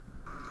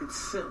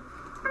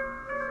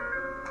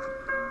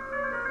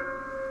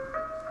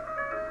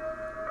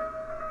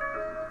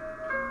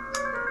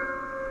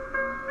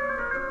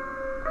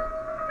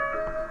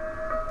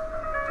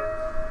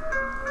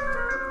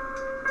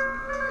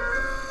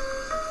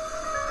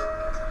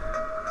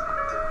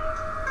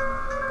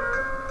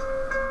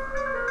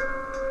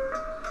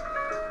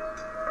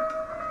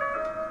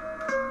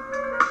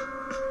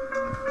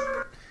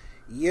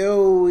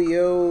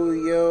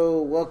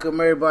Welcome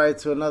everybody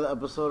to another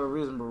episode of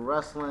Reasonable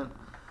Wrestling.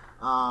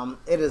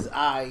 It is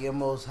I, your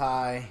most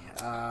high,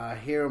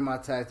 here with my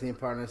tag team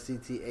partner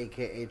CT,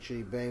 aka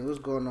Tree Bang. What's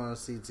going on,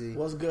 CT?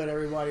 What's good,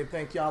 everybody?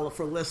 Thank y'all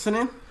for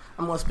listening.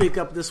 I'm going to speak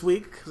up this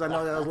week because I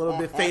know that I was a little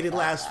bit faded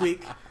last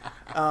week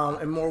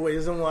in more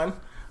ways than one.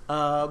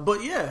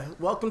 But yeah,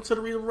 welcome to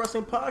the Reasonable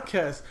Wrestling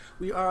Podcast.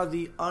 We are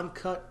the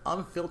uncut,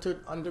 unfiltered,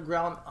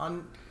 underground,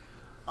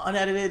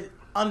 unedited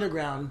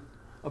underground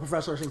of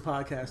professional wrestling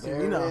podcast.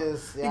 There it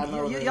is. Y'all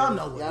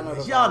know what it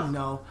is. Y'all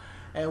know.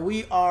 And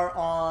we are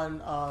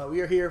on.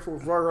 We are here for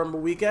Royal Rumble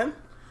weekend.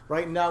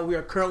 Right now, we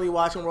are currently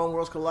watching World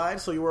Worlds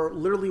Collide. So you are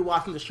literally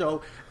watching the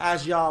show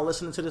as y'all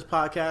listening to this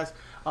podcast.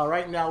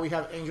 Right now, we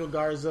have Angel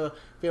Garza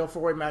fatal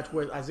four-way match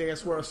with Isaiah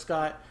Swerve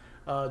Scott,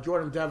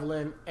 Jordan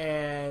Devlin,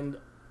 and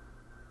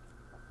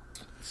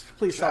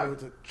please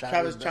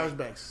Travis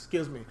Banks.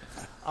 Excuse me.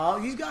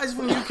 These guys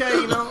from the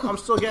UK, I'm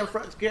still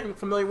getting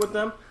familiar with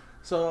them.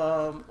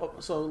 So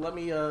let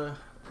me so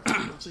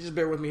just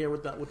bear with me here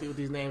with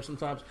these names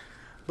sometimes.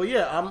 But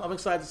yeah, I'm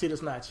excited to see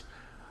this match.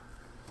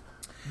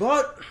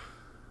 But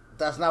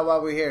that's not why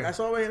we're here. That's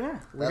why we're here.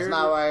 That's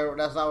not why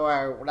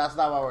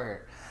we're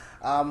here.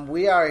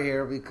 We are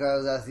here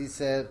because, as he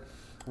said,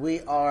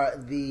 we are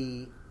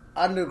the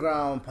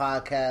underground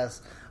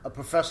podcast, a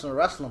professional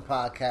wrestling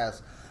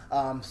podcast.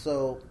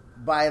 So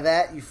by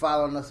that, you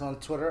following us on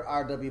Twitter,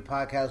 RW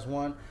Podcast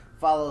 1.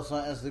 Follow us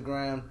on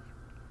Instagram,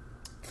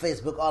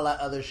 Facebook, all that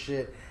other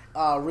shit.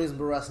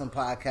 Reasonable Wrestling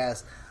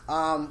Podcast.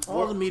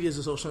 All the media's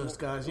a socialist,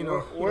 guys.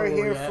 We're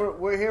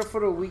here for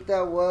the week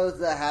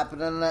that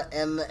happened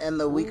in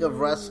the week of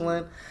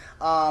wrestling.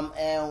 What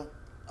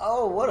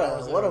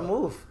a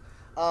move.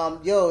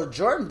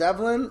 Jordan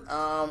Devlin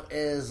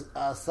is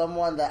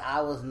someone that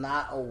I was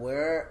not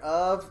aware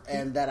of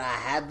and that I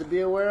had to be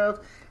aware of.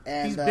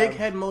 And he's big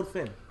head mode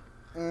Finn.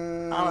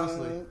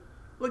 Honestly,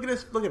 look at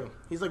him.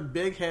 He's like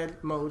big head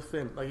mode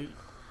Finn. Like, you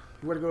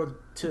want to go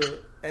to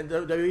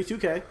WWE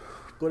 2K,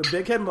 go to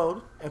big head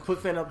mode, and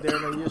put Finn up there,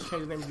 and then you just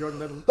change his name to Jordan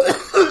Devlin.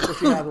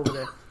 What you have over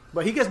there.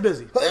 But he gets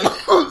busy.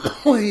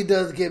 He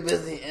does get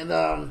busy.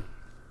 And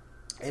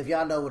if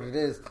y'all know what it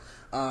is,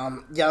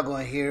 y'all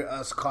going to hear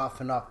us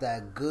coughing off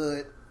that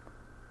good.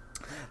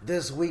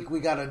 This week, we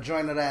got a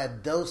joint of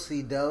that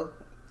do-si-do.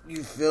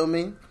 You feel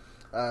me?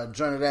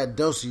 Joint of that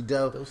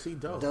do-si-do.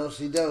 Do-si-do.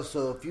 Do-si-do.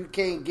 So if you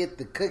can't get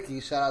the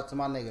cookie, shout out to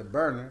my nigga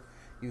Burner.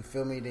 You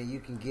feel me? Then you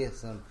can get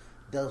some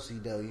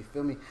do-si-do, you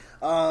feel me?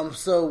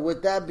 So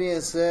with that being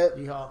said,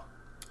 yeehaw.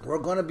 We're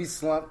gonna be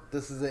slumped.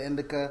 This is an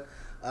indica.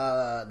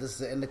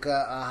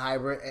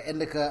 Hybrid,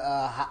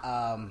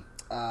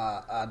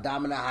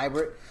 dominant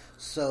hybrid.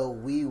 So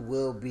we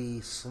will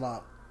be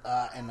slumped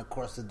in the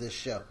course of this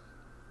show.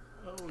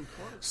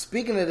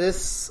 Speaking of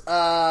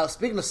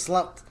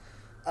slumped,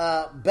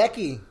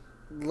 Becky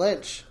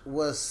Lynch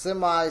was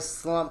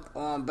semi-slumped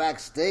on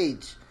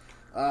Backstage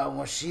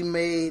when she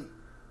made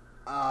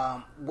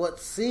what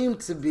seemed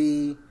to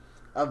be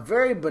a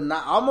very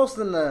benign, almost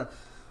in the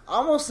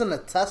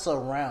Tessa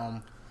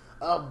realm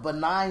of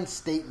benign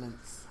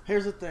statements.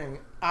 Here's the thing.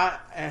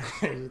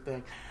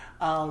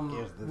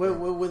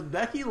 With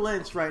Becky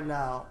Lynch right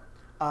now,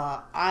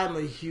 I'm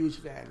a huge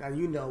fan. Now,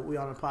 we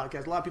on a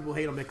podcast. A lot of people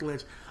hate on Becky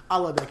Lynch. I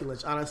love Becky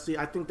Lynch. Honestly,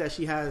 I think that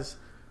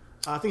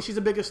I think she's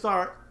the biggest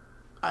star,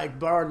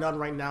 bar none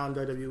right now in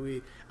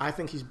WWE. I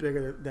think she's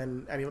bigger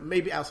than anyone,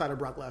 maybe outside of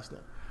Brock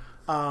Lesnar.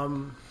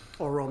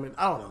 Or Roman.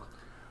 I don't know.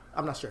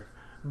 I'm not sure.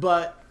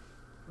 But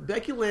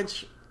Becky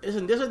Lynch, this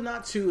is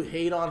not to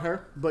hate on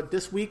her, but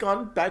this week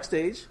on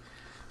Backstage,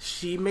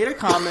 she made a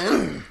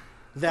comment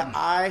that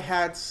I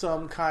had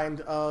some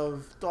kind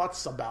of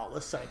thoughts about.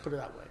 Let's say, put it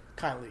that way,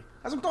 kindly.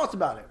 I had some thoughts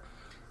about it.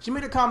 She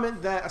made a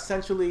comment that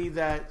essentially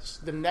that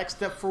the next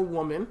step for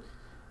woman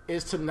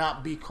is to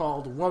not be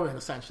called woman,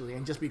 essentially,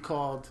 and just be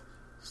called,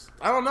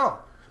 I don't know,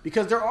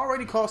 because they're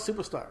already called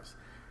superstars.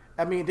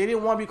 I mean, they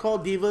didn't want to be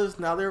called divas.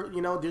 Now they're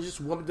just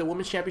the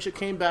women's championship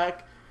came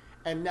back,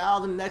 and now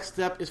the next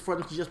step is for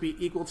them to just be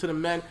equal to the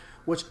men,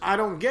 which I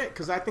don't get,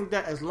 because I think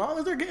that as long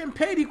as they're getting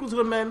paid equal to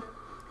the men,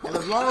 and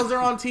as long as they're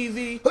on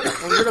TV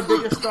and you're the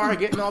biggest star,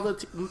 getting all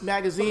the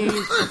magazines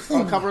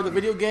on cover of the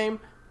video game,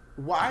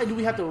 why do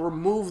we have to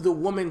remove the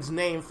woman's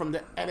name from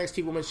the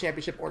NXT Women's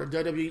Championship or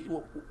the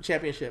WWE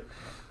Championship?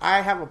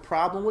 I have a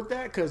problem with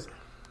that because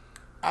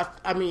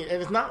I mean,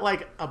 and it's not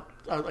like a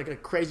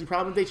crazy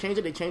problem. If they change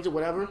it,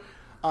 whatever.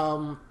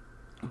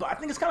 But I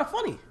think it's kind of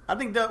funny. I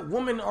think that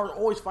women are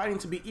always fighting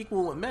to be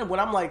equal with men. When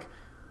I'm like,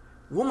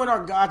 women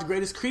are God's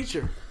greatest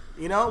creature.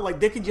 You know, like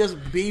they could just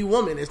be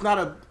women. It's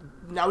not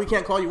now we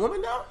can't call you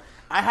woman now.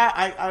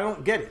 I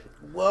don't get it.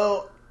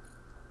 Well,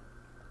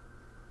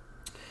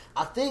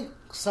 I think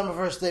some of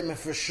her statement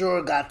for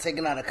sure got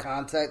taken out of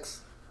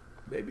context.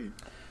 Maybe.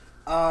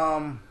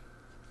 I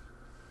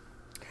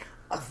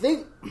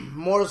think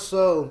more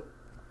so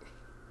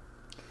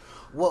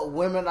what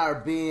women are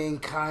being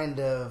kind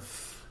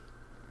of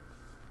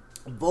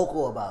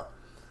vocal about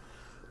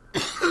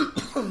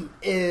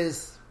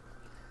is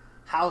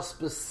how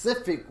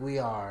specific we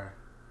are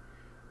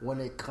when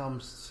it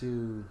comes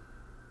to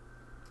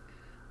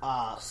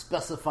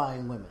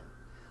specifying women.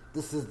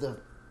 This is the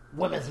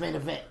women's main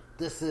event.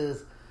 This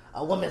is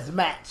a women's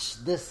match.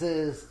 This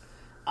is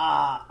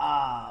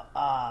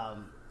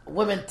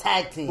women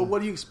tag team. But what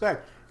do you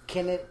expect?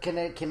 Can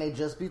they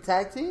just be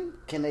tag team?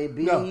 Can they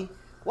be? No.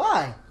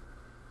 Why?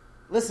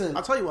 Listen,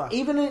 I'll tell you why.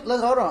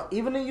 Hold on.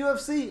 Even in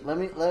UFC, let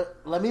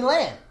me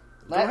land.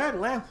 Go ahead,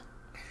 land.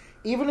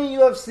 Even in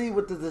UFC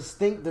with the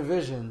distinct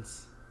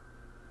divisions,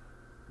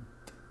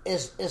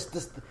 it's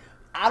this.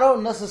 I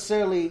don't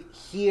necessarily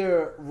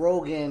hear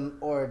Rogan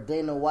or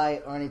Dana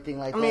White or anything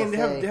like that. I mean,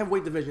 they have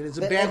weight division. It's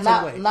a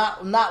bantamweight.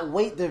 Not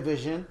weight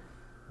division,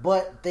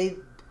 but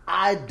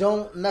I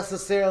don't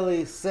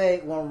necessarily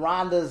say when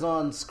Ronda's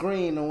on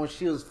screen or when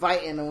she was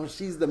fighting or when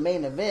she's the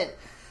main event,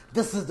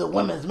 this is the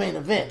women's main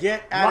event.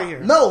 Get out of here.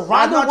 No,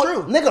 Ronda That's not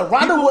true. Nigga,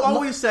 Ronda People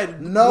always said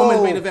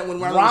women's main event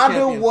when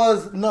Ronda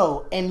was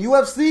champion. In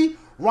UFC,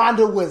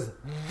 Ronda was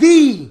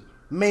the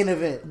main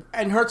event.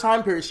 In her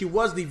time period, she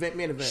was the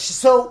main event.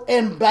 So,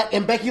 in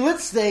Becky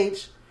Lynch's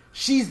stage,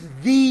 she's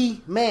the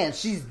man.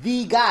 She's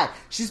the guy.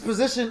 She's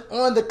positioned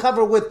on the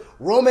cover with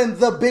Roman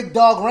the Big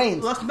Dog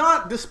Reigns. Let's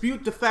not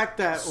dispute the fact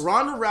that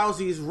Ronda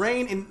Rousey's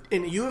reign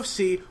in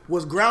UFC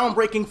was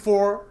groundbreaking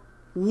for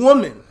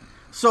women.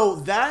 So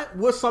that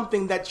was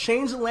something that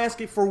changed the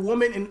landscape for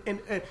women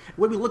and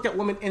when we looked at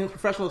women in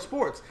professional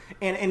sports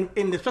and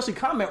especially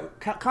combat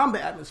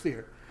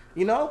atmosphere.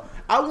 You know,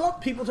 I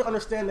want people to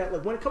understand that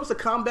like when it comes to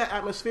combat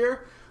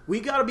atmosphere, we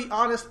got to be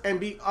honest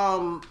and be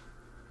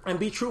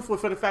truthful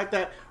for the fact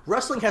that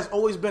wrestling has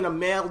always been a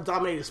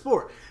male-dominated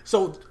sport.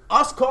 So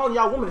us calling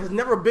y'all women has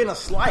never been a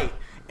slight.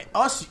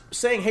 Us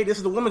saying, hey, this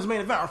is the women's main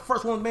event, our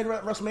first women's main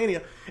event at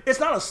WrestleMania, it's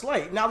not a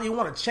slight. Now that you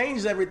want to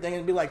change everything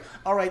and be like,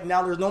 all right,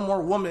 now there's no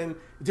more women,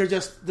 they're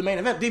just the main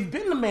event. They've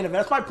been the main event.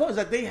 That's my point, is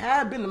that they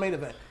have been the main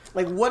event.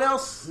 Like, what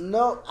else?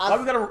 No. Why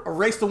we got to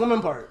erase the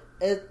women part?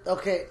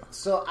 Okay,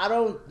 so I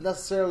don't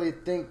necessarily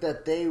think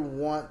that they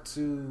want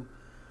to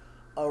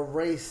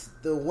erase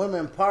the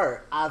women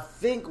part. I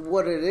think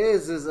what it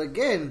is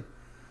again,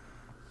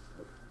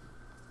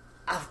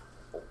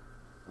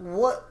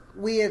 what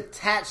we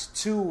attach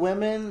to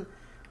women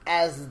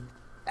as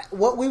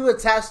what we would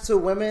attach to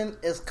women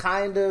is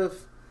kind of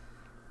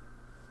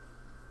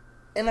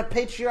in a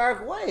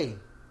patriarch way.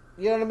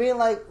 You know what I mean?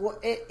 Like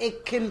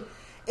it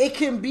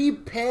can be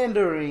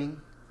pandering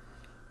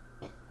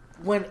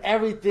when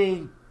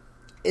everything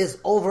is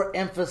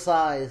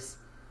overemphasized,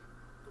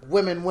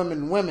 women,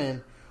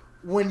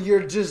 when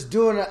you're just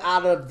doing it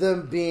out of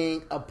them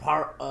being a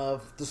part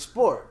of the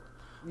sport.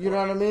 You know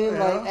what I mean?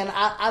 Yeah. Like, and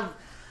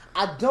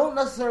I don't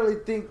necessarily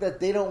think that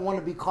they don't want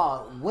to be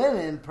called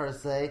women per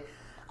se.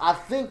 I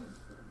think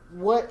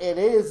what it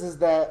is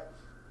that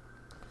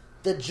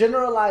the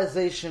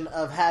generalization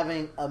of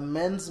having a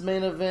men's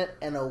main event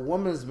and a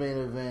women's main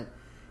event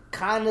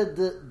kind of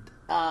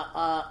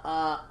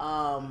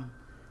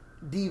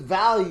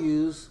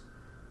devalues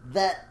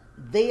that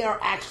they are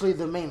actually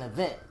the main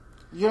event.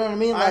 You know what I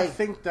mean? Like, I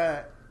think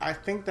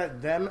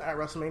that them at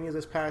WrestleMania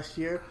this past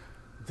year,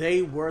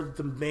 they were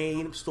the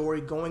main story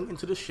going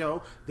into the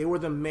show. They were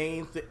the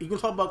main thing. You can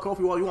talk about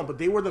Kofi all you want, but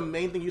they were the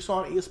main thing you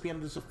saw on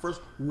ESPN. This is the first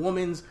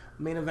women's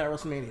main event at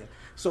WrestleMania.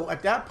 So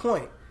at that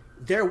point,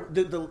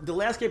 the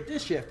landscape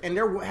did shift, and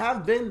there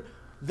have been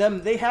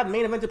them. They have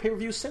main evented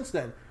pay-per-views since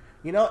then,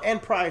 you know,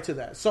 and prior to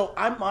that. So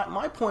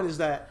my point is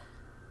that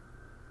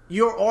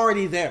you're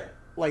already there.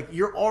 Like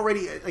you're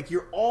already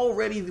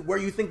where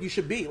you think you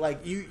should be. Like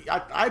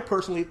I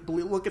personally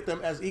look at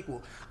them as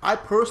equal. I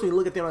personally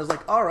look at them as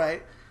like, all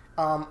right.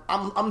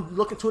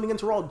 I'm tuning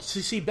into Raw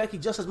to see Becky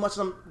just as much as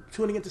I'm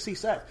tuning in to see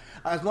Seth.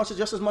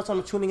 Just as much as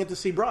I'm tuning in to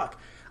see Brock.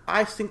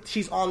 I think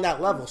she's on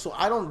that level. So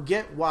I don't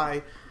get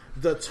why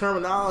the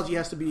terminology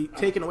has to be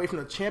taken away from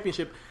the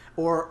championship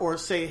or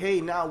say,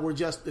 hey, now we're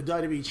just the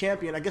WWE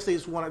champion. I guess they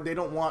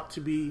don't want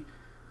to be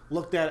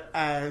looked at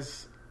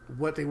as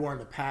what they were in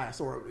the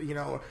past, or you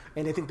know,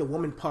 and they think the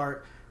woman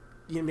part,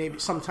 you know, maybe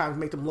sometimes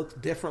make them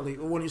look differently.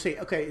 When you say,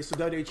 okay, it's the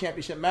WWE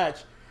championship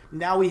match.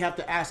 Now we have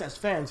to ask as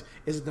fans,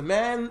 is it the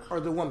man or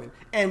the woman?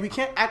 And we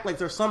can't act like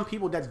there's some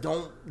people that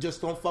don't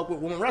fuck with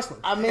women wrestling.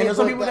 I mean, and there's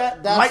some people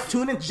that might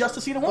tune in just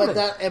to see the woman.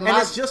 And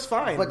it's just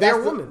fine. But they're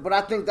women. But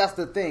I think that's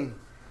the thing.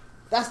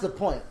 That's the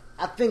point.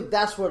 I think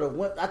that's where the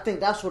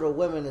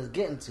women is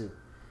getting to.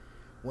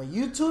 When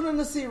you tune in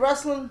to see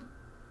wrestling,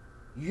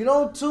 you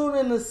don't tune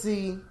in to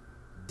see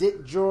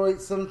Dick Droid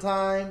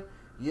sometime.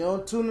 You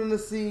don't tune in to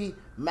see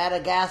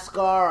Madagascar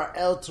or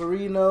El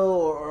Torino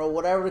or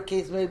whatever the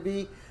case may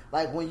be.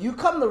 Like, when you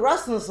come to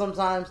wrestling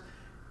sometimes,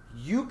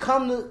 you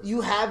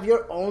have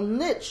your own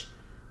niche.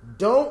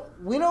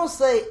 We don't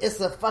say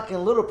it's a fucking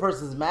little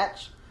person's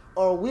match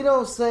or we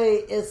don't say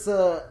it's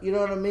a, you know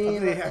what I mean? I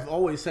think they have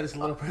always said it's a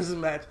little person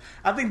match.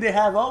 I think they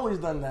have always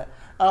done that.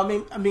 I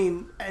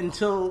mean,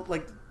 until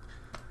like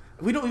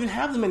we don't even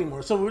have them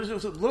anymore. So we're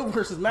just, little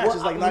versus match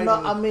is like not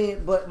even. I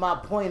mean, but my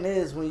point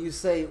is when you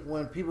say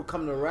when people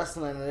come to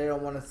wrestling and they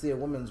don't want to see a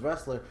women's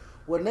wrestler,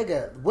 well,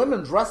 nigga,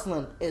 women's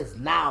wrestling is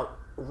now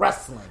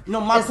wrestling.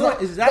 No, my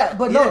point is that,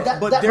 but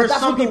there's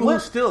some people who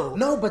still in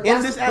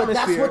this atmosphere. But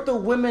that's what the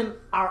women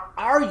are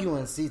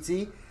arguing.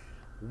 CT,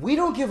 we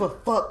don't give a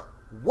fuck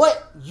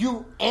what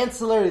you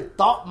ancillary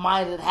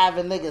thought-minded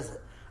having niggas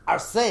are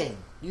saying.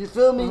 You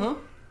feel me? Mm-hmm.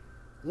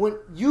 When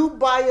you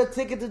buy a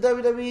ticket to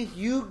WWE,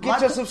 you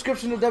get your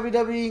subscription to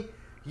WWE,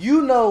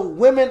 you know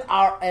women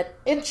are an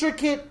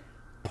intricate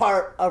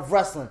part of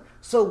wrestling.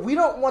 So we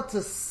don't want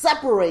to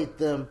separate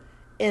them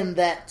in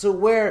that to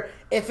where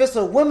if it's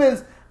a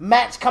women's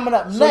match coming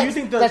up next, you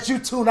think that you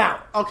tune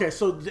out. Okay,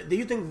 so do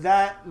you think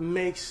that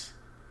makes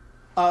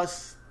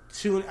us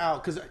tune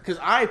out? Because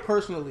I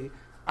personally,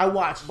 I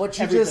watch But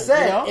you just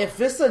said,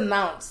 if it's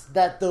announced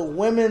that the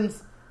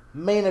women's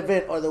main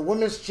event or the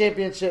women's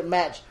championship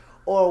match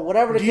or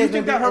whatever the case may be, do you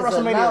think that hurt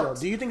WrestleMania, though?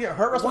 Do you think it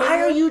hurt WrestleMania?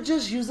 Why are you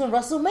just using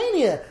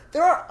WrestleMania?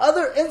 There are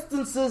other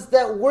instances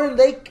that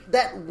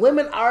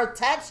women are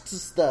attached to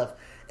stuff.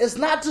 It's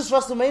not just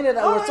WrestleMania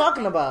that we're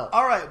talking about.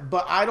 All right,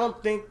 but I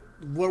don't think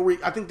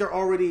I think they're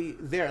already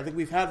there. I think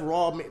we've had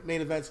Raw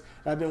main events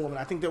that have been women.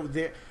 I think they're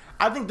there.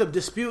 I think the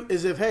dispute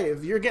is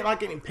if you're not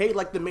getting paid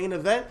like the main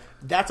event,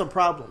 that's a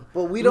problem.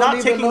 But we don't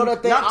even know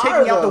that they are,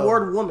 taking out the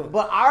word woman.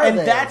 But are they?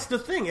 And that's the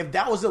thing. If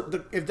that was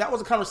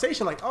a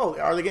conversation, like, oh,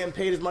 are they getting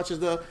paid as much as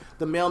the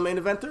male main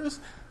eventers?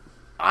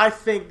 I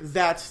think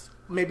that's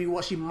maybe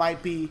what she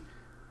might be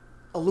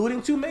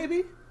alluding to,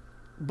 maybe.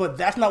 But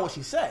that's not what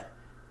she said.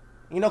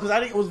 Because I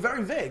think it was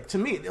very vague to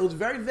me. It was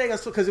very vague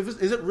because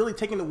is it really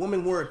taking the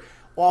woman word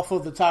off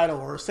of the title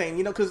or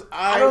saying, because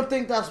I don't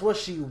think that's what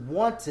she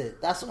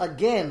wanted. That's,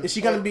 again, is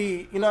she going to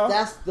be,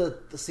 That's the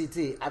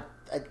CT.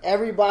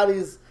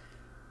 Everybody's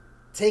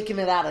taking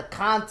it out of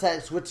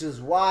context, which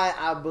is why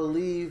I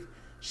believe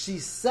she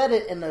said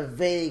it in a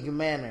vague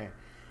manner.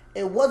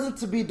 It wasn't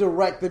to be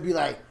direct, to be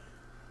like,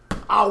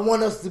 I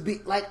want us to be,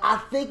 like, I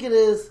think it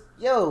is,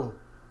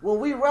 when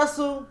we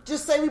wrestle,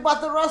 just say we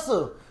about to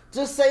wrestle.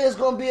 Just say it's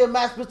going to be a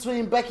match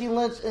between Becky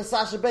Lynch and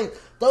Sasha Banks.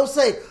 Don't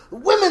say,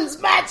 women's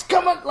match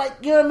coming. Like,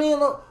 you know what I mean?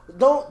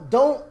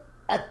 Don't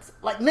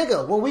like,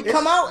 nigga, when we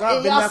come out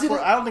and y'all see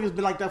I don't think it's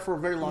been like that for a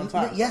very long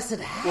time. Yes, it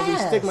has. When we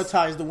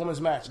stigmatized the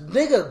women's match.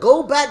 Nigga,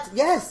 go back.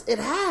 Yes, it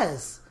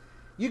has.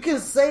 You can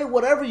say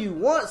whatever you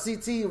want,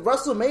 CT.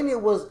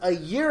 WrestleMania was a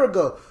year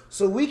ago.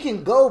 So we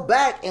can go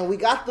back and we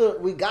got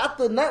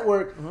the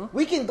network. Mm-hmm.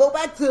 We can go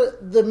back to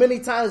the many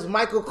times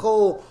Michael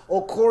Cole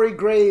or Corey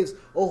Graves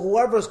or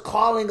whoever's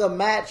calling a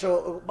match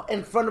or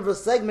in front of a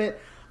segment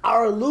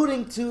are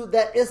alluding to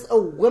that it's a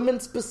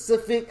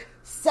women-specific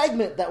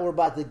segment that we're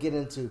about to get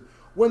into.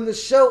 When the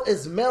show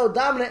is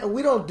male-dominant, and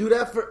we don't do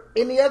that for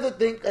any other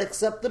thing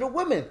except for the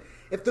women.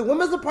 If the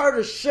women's a part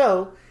of the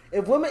show,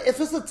 if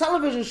it's a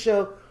television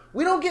show,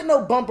 we don't get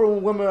no bumper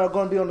when women are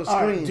going to be on the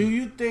screen. Right, do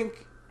you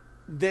think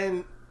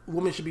then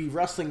women should be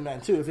wrestling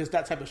men too if it's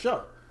that type of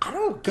show? I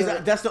don't get it.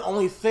 Because that's the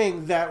only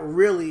thing that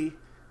really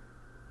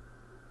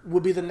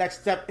would be the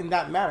next step in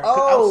that matter.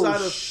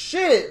 Oh,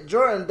 shit.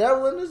 Jordan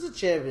Devlin is a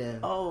champion.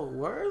 Oh,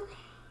 word?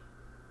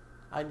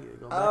 I need to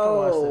go back and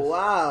watch this. Oh,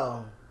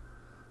 wow.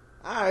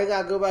 All right,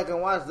 gotta go back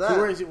and watch that. So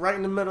where is he? Right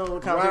in the middle of the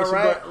conversation.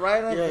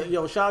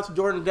 Right. Shout out to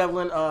Jordan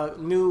Devlin,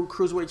 new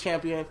cruiserweight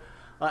champion.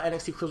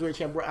 NXT Cruiserweight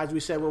Champ. As we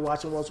said, we're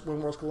watching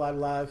when Worlds Collide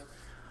live.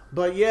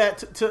 But yeah,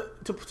 to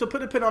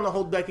put a pin on the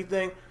whole Becky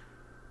thing,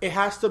 it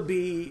has to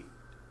be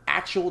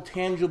actual,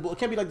 tangible. It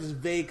can't be like this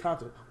vague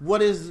concept.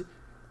 What is it?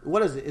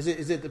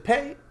 Is it the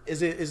pay?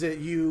 Is it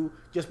you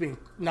just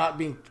not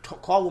being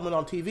called woman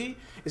on TV?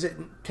 Is it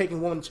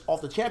taking women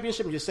off the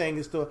championship and just saying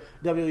it's the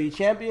WWE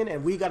champion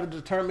and we got to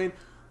determine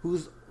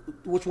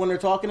which one they're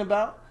talking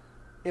about?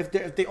 If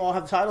they all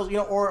have titles,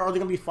 or are they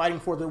going to be fighting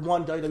for the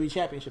one WWE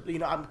championship?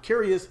 I'm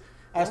curious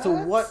as to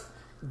what.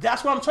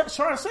 That's what I'm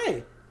trying to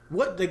say.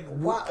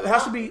 It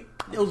has to be.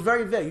 It was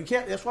very vague. You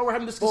can't. That's why we're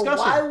having this discussion.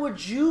 Why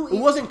would you? It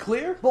wasn't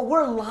clear. But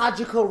we're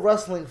logical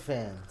wrestling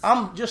fans.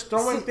 I'm just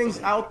throwing things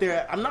out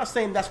there. I'm not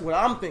saying that's what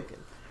I'm thinking.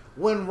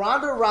 When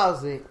Ronda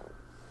Rousey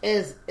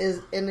is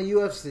in the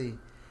UFC,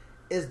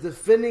 is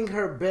defending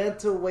her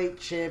bantamweight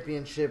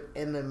championship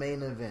in the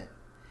main event,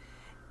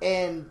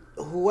 and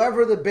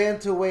whoever the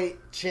bantamweight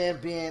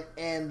champion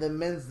in the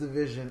men's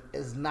division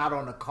is not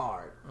on the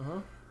card. Mm-hmm.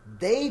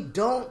 They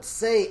don't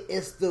say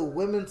it's the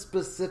women's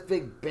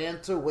specific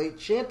bantamweight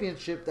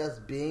championship that's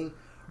being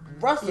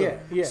wrestled.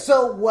 Yeah.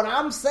 So what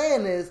I'm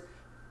saying is,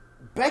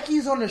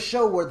 Becky's on the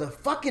show where the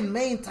fucking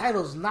main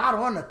title's not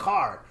on the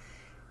card.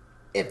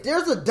 If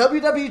there's a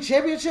WWE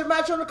championship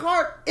match on the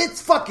card,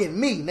 it's fucking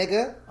me,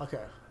 nigga. Okay.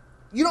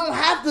 You don't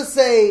have to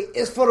say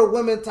it's for the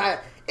women's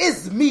title.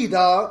 It's me,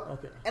 dog.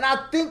 Okay. And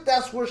I think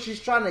that's where she's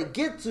trying to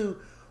get to.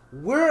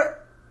 We're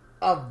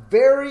a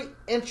very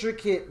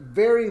intricate,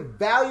 very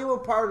valuable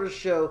part of the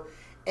show,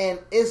 And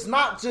it's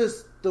not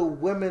just the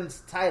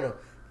women's title.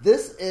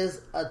 This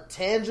is a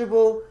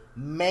tangible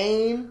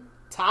main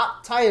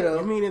top title.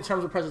 You mean in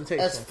terms of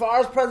presentation? As far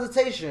as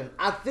presentation,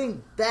 I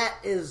think that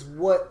is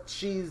what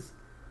she's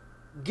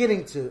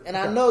getting to, and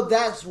I know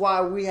that's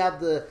why we have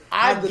the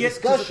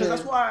discussion.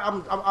 That's why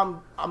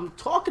I'm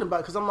talking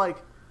about it, because I'm like,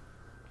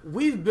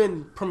 we've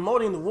been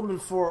promoting the woman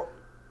for,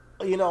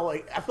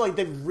 like, I feel like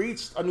they've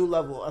reached a new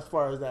level as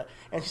far as that,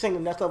 and she's saying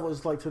the next level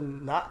is like to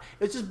not.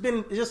 It's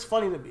just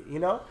funny to me,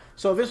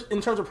 So if it's in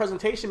terms of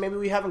presentation, maybe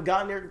we haven't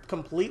gotten there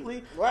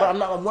completely, right.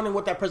 But I'm wondering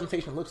what that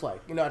presentation looks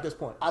like, at this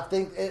point. I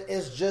think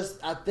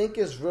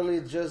it's really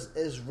just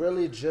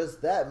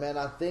that, man.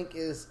 I think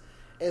it's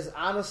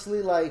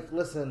honestly like,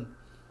 listen,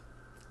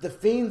 the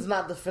Fiend's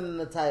not defending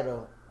the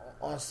title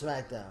on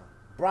SmackDown.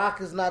 Brock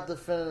is not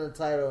defending the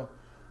title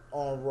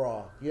on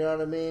Raw. You know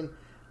what I mean?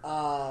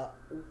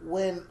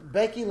 When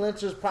Becky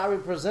Lynch is probably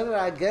presented,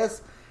 I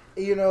guess,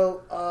 when,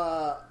 oh,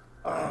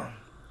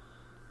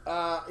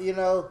 wow,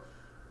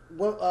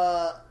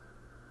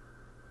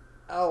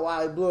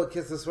 he blew a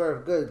kiss and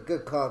swerve.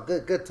 Good call.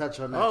 Good touch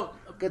on that. Oh,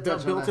 good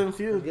touch on that. Built-in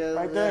feud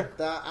right there.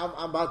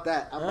 I'm about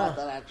that. I'm about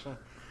that action.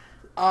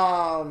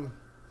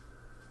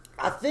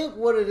 I think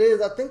what it is,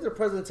 I think the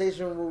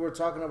presentation we were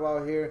talking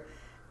about here,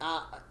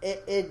 I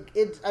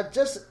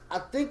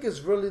think it's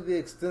really the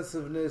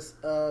extensiveness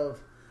of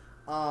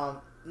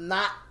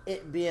not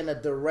it being a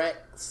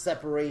direct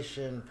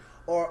separation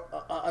or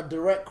a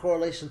direct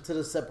correlation to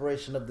the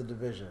separation of the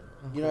division.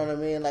 Okay. You know what I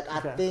mean? Like,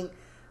 okay. I think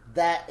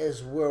that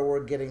is where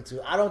we're getting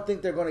to. I don't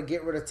think they're going to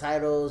get rid of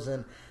titles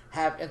and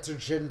have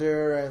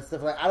intergender and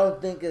stuff like that. I don't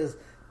think it's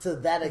to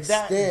that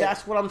extent.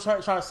 That's what I'm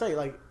trying to say.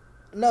 Like,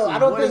 no, I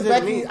don't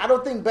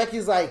think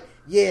Becky's like,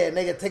 yeah,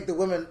 nigga, take the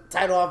women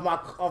title off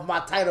my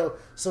title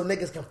so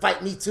niggas can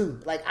fight me too.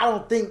 Like, I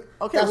don't think.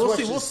 Okay, that's what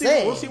she's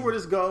saying. We'll see where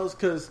this goes,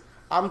 because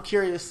I'm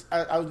curious.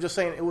 I was just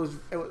saying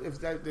if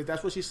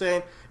that's what she's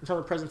saying in terms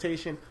of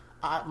presentation.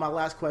 My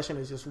last question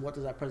is just, what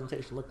does that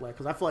presentation look like?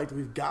 Because I feel like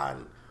we've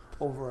gotten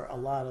over a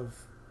lot of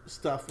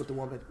stuff with the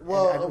woman.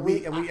 Well, and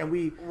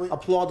we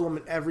applaud the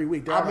woman every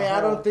week. I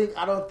don't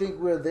think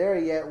we're there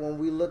yet. When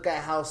we look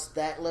at how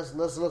let's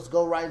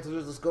go right into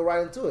this. Let's go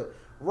right into it.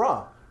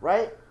 Raw,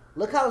 right?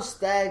 Look how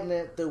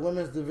stagnant the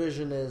women's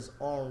division is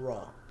on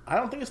Raw. I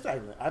don't think it's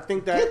stagnant. I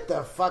think that get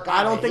the fuck out.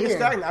 I don't think it's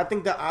stagnant. I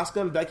think that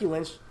Asuka and Becky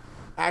Lynch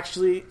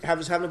actually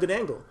having a good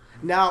angle.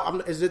 Now,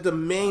 is it the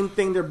main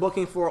thing they're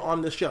booking for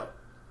on the show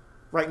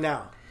right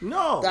now?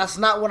 No, that's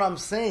not what I'm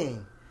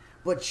saying.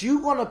 But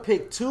you gonna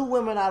pick two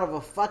women out of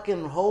a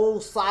fucking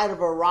whole side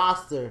of a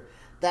roster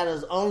that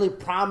is only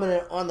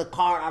prominent on the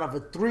card out of a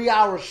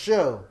 3-hour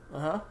show.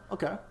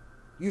 Okay.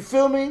 You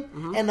feel me?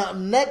 Mm-hmm. And the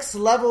next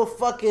level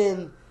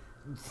fucking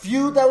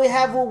feud that we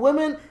have with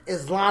women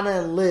is Lana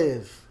and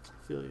Liv.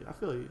 I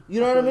feel you. You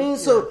know what I mean? Yeah.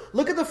 So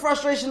look at the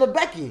frustration of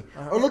Becky,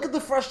 or look at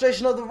the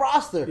frustration of the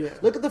roster. Yeah.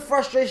 Look at the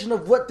frustration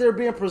of what they're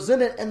being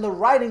presented and the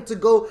writing to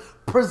go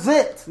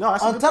present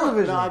on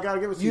television. No, I gotta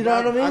give it to you. You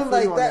know what I mean?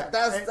 Like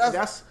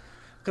that's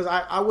because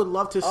I would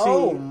love to see.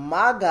 Oh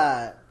my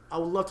God! I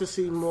would love to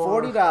see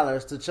more.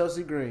 $40 to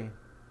Chelsea Green.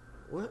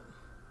 What?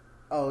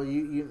 Oh,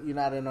 you're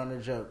not in on the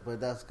joke,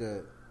 but that's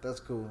good. That's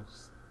cool.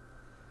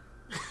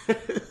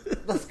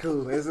 That's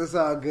cool. It's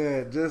all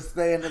good. Just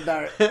stay in the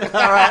dark. All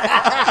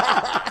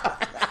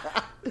right.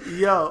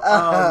 Yo.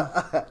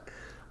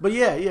 But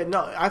yeah.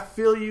 No, I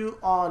feel you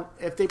on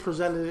if they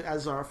presented it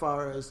as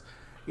far as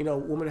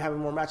women having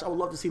more matches. I would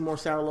love to see more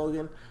Sarah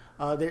Logan.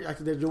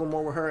 They're doing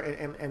more with her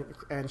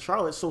and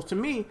Charlotte. So to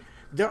me,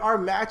 there are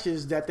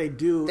matches that they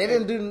do. They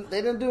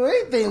didn't do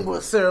anything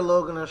with Sarah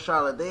Logan and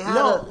Charlotte. They had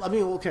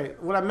okay.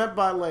 What I meant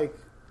by like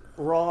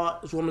Raw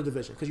is women's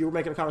division, because you were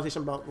making a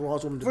conversation about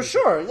Raw's women's division. For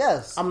sure,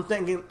 yes. I'm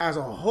thinking as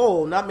a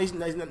whole, not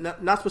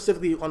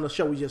specifically on the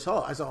show we just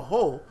saw. As a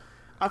whole,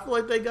 I feel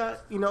like they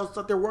got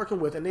stuff they're working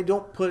with, and they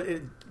don't put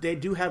it. They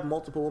do have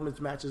multiple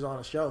women's matches on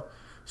a show.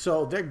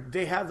 So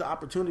they have the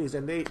opportunities,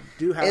 and they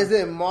do have. Is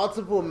it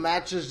multiple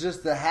matches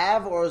just to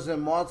have, or is it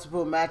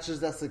multiple matches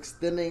that's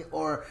extending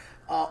or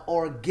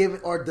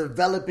giving or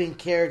developing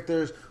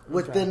characters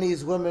within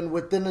these women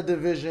within the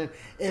division?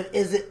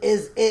 Is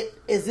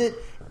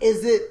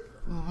it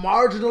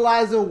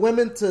marginalizing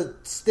women to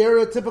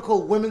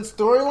stereotypical women's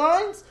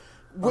storylines,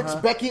 which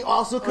Becky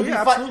also could be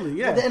fighting?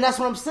 Yeah, and that's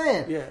what I'm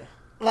saying. Yeah.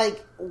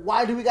 Like,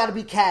 why do we got to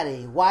be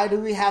catty? Why do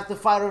we have to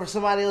fight over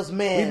somebody else's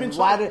man? We've been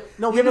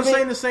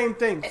saying the same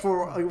thing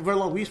for very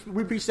long. We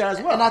preach that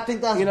as well. And I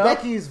think that's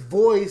Becky's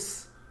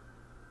voice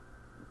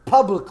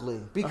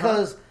publicly,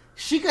 because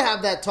she could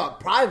have that talk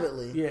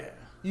privately. Yeah.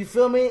 You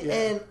feel me?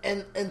 Yeah.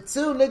 And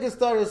until niggas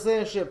started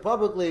saying shit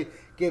publicly,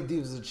 give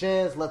divas a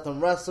chance, let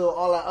them wrestle,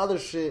 all that other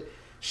shit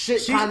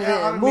kind of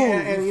didn't move.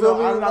 And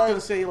I'm not going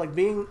to say, like,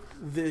 being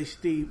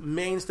the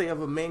mainstay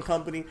of a main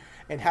company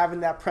and having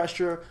that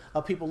pressure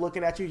of people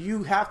looking at you,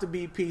 you have to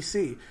be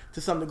PC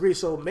to some degree.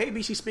 So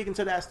maybe she's speaking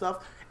to that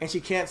stuff and she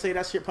can't say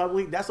that shit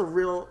publicly. That's a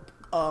real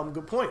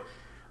good point.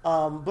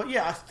 But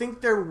yeah, I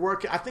think they're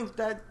working. I think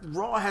that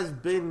Raw has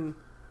been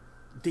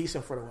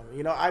decent for the women.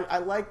 You know, I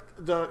like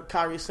the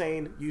Kairi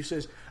Sane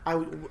usage.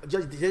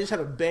 They just had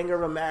a banger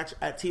of a match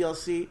at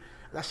TLC.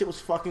 That shit was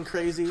fucking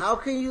crazy. How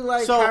can you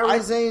like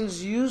Kairi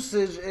Sane's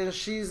usage and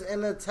she's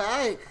in a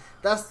tag?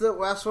 That's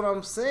what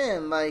I'm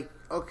saying. Like,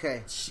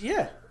 okay,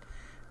 yeah,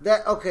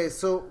 okay.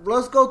 So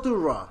let's go through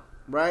Raw,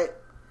 right?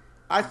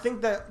 I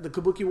think that the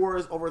Kabuki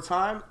Warriors over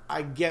time,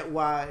 I get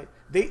why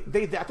they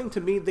I think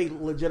to me they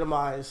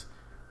legitimize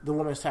the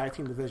women's tag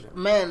team division.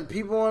 Man,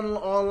 people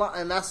online,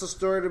 and that's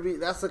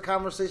that's a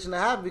conversation to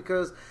have,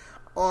 because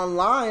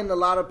online a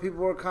lot of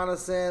people are kind of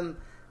saying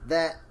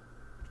that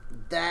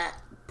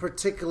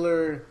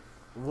particular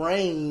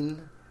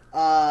reign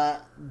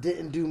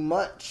didn't do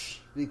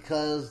much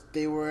because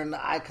they were in the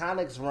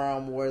Iconics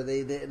realm where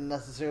they didn't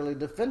necessarily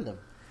defend them.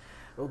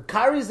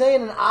 Kairi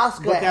Sane and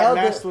Asuka, but that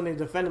match when they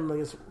defend them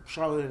against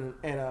Charlotte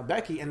and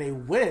Becky and they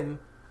win,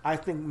 I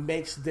think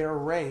makes their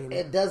reign.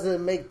 It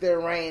doesn't make their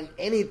reign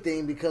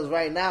anything, because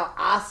right now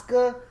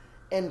Asuka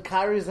and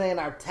Kairi Sane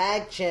are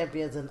tag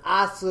champions, and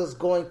Asuka's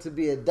going to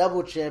be a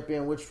double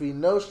champion, which we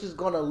know she's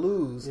going to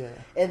lose. Yeah.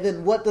 And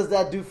then what does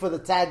that do for the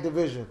tag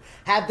division?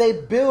 Have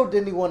they built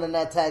anyone in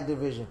that tag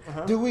division?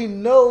 Uh-huh. Do we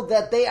know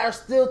that they are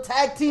still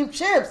tag team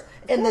champs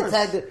in the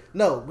tag division?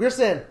 No, we're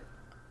saying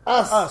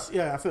us. Us,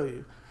 yeah, I feel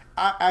you.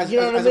 As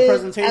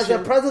a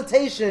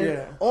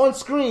presentation on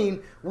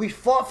screen, we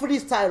fought for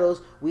these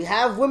titles. We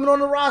have women on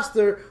the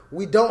roster.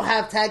 We don't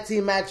have tag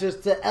team matches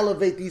to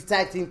elevate these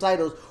tag team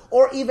titles,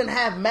 or even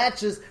have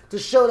matches to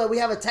show that we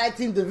have a tag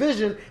team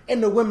division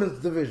in the women's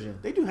division.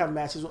 They do have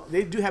matches.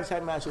 They do have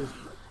tag matches.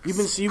 You've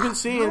been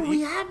seeing. No,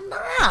 we have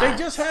not. They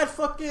just had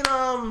fucking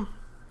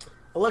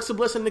Alexa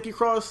Bliss and Nikki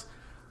Cross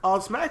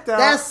on Smackdown.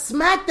 That's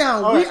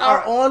Smackdown. We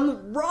are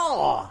on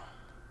Raw.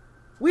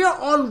 We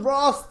are on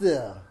Raw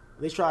still.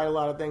 They tried a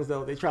lot of things,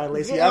 though. They tried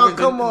Lacey Evans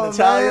and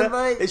Natalya. Man,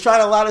 like, they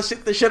tried a lot of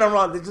shit. The shit on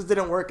Raw, they just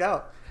didn't work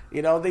out.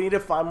 You know, they need to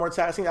find more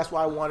tag team. That's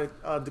why I wanted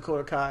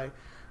Dakota Kai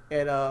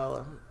and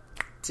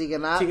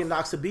Tegan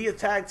Nox to be a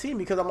tag team,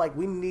 because I'm like,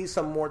 we need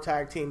some more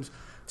tag teams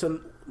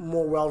to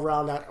more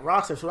well-round that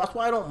roster. So that's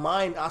why I don't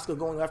mind Asuka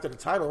going after the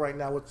title right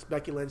now with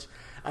Becky Lynch.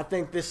 I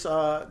think this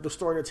the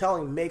story they're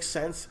telling makes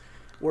sense.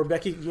 Where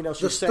Becky, you know,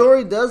 the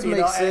story does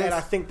make sense, and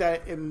I think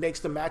that it makes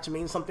the match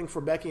mean something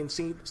for Becky, and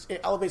it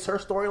elevates her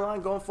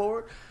storyline going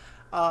forward.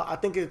 I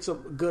think it's a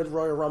good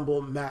Royal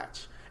Rumble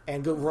match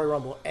and good Royal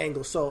Rumble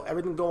angle. So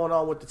everything going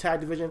on with the tag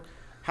division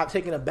have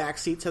taken a back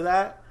seat to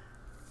that.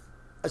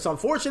 It's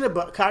unfortunate,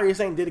 but Kairi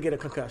Sane did get a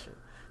concussion,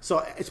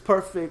 so it's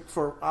perfect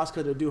for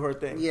Asuka to do her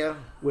thing. Yeah.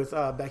 With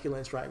Becky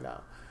Lynch right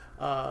now,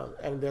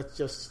 and that's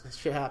just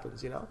shit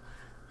happens, you know.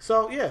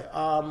 So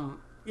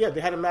yeah,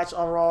 they had a match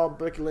on Raw.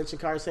 Becky Lynch and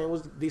Kairi Sane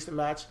was a decent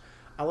match.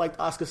 I liked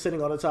Asuka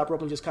sitting on the top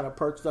rope and just kind of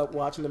perched up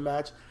watching the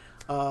match.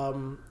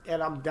 And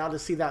I'm down to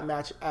see that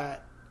match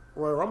at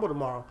Royal Rumble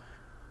tomorrow.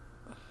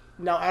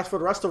 Now, as for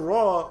the rest of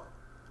Raw,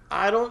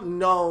 I don't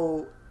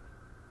know.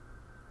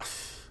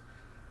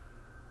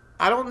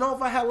 I don't know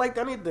if I had liked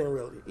anything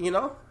really. You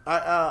know,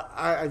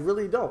 I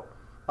really don't.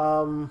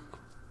 The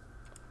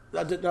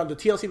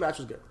TLC match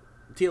was good.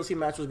 The TLC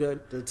match was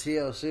good. The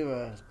TLC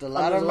match. The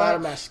ladder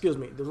match. Excuse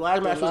me. The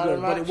ladder match was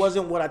good, but it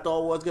wasn't what I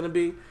thought it was going to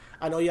be.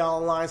 I know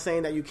y'all online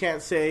saying that you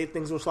can't say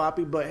things were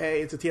sloppy, but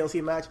hey, it's a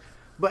TLC match.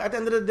 But at the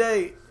end of the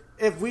day,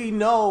 if we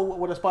know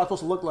what a spot's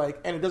supposed to look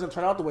like and it doesn't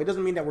turn out the way, it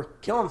doesn't mean that we're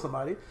killing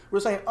somebody. We're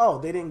saying, oh,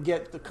 they didn't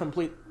get the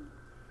complete...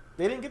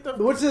 They didn't get the...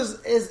 Which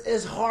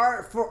is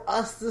hard for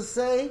us to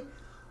say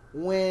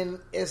when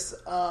it's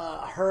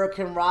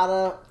Hurricane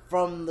Rada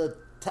from the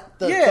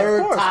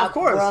third top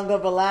rung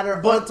of a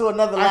ladder onto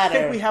another ladder. I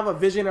think we have a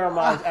vision in our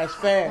minds as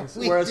fans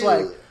where it's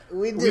like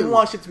we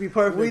want shit to be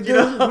perfect. We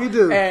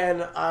do.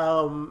 And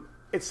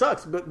it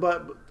sucks,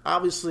 but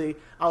obviously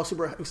I was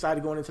super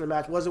excited going into the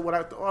match. Was it what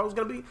I thought it was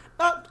going to be?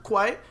 Not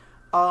quite,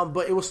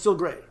 but it was still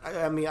great.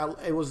 I mean,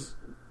 it was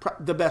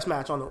the best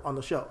match on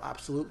the show,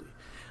 absolutely.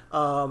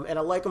 And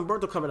I like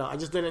Humberto coming out. I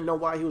just didn't know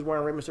why he was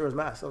wearing Rey Mysterio's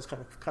mask. That was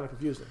kind of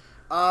confusing.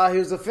 He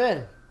was a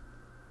fan.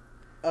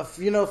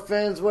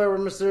 Fans wear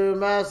Mysterio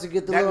masks to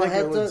get the little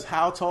head was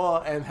how tall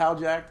and how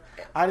jacked.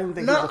 I didn't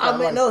think.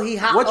 He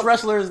hopped. Which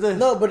wrestler is this?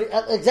 No, but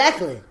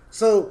exactly.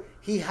 So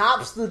he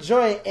hops the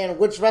joint, and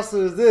which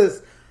wrestler is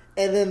this?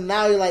 And then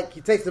now he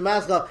takes the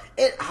mask off.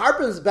 It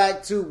harpens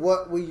back to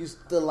what we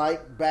used to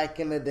like back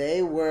in the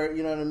day, where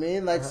you know what I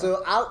mean.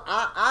 So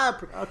I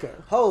okay.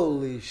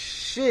 Holy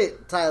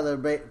shit, Tyler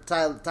Bate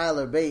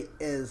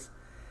is.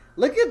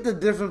 Look at the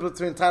difference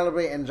between Tyler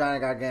Bate and Johnny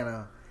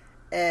Gargano.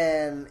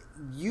 And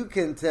you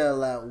can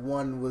tell that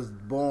one was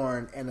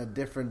born in a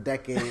different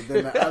decade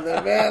than the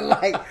other, man.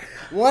 Like,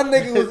 one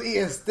nigga was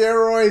eating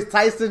steroids,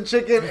 Tyson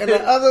chicken, and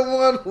the other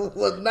one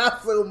was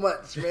not so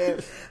much,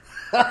 man.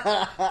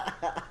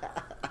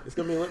 It's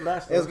going to be a lit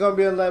match, though. It's going to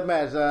be a lit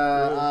match.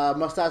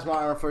 Mustache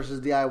Mountain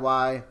versus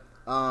DIY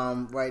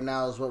right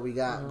now is what we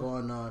got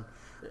going on.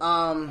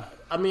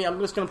 I mean, I'm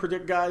just going to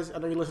predict, guys. I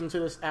know you listen to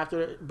this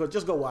after, but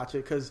just go watch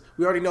it because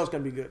we already know it's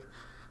going to be good.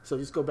 So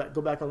just go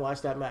back and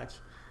watch that match.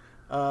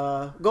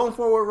 Going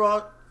forward,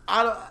 Raw,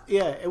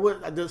 it was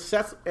the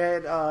Seth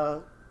and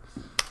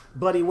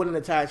Buddy winning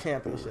the tag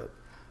championship.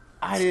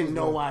 I didn't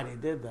know why they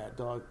did that,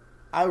 dog.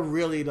 I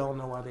really don't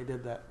know why they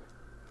did that.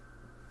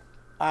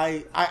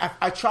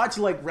 I tried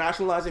to like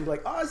rationalize and be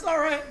like, oh, it's all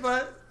right,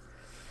 but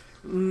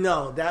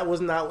no, that was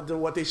not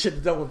what they should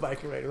have done with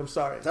Viking Raiders. I'm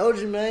sorry. Told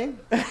you, man.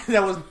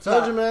 That was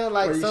told you, man.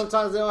 Like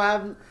sometimes they don't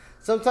have.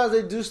 Sometimes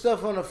they do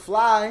stuff on the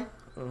fly.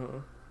 Mm-hmm.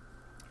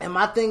 And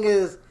my thing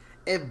is,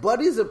 if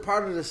Buddy's a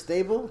part of the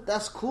stable,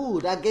 that's cool.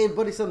 That gave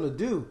Buddy something to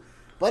do.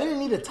 Buddy didn't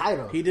need a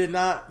title. He did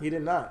not. He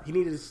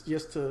needed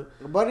just to.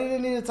 Buddy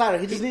didn't need a title.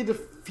 He just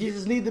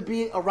need to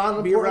be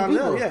around the important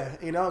people. Them,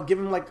 yeah. Give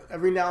him like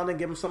every now and then,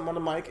 give him something on the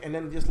mic, and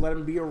then just let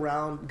him be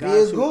around guys. Be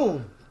his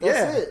goon.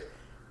 That's it.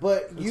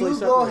 But you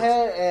go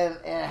ahead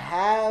and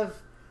have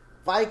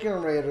Viking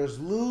Raiders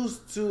lose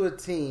to a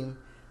team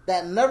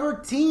that never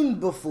teamed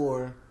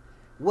before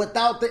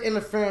without the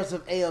interference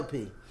of ALP.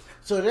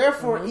 So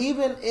therefore,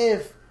 even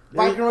if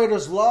Viking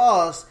Raiders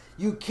lost,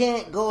 you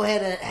can't go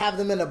ahead and have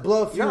them in a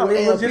blood feud. No,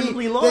 they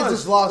legitimately lost. They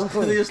just lost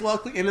clean. They just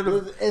lost clean. And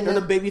they're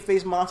the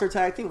babyface monster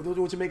tag team,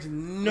 which makes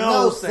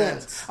no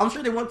sense. I'm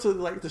sure they went to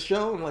like the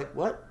show and like,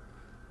 what?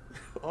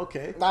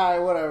 Okay. All right,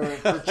 whatever.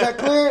 The check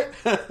cleared?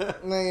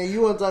 Man,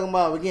 you weren't talking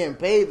about we getting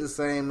paid the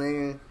same,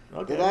 nigga.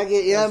 Okay. Did I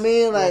get, you know what I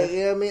mean? Like, you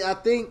know what I mean? I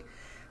think,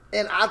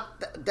 and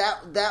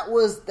that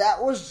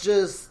was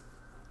just.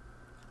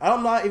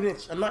 I'm not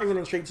even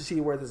intrigued to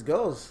see where this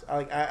goes.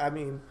 I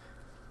mean,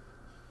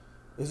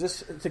 is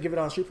this to give it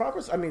on Street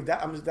Profits? I mean,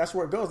 that's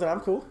where it goes, then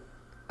I'm cool.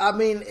 I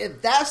mean,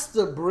 if that's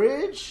the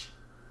bridge,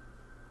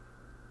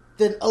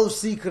 then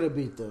OC could have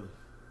beat them.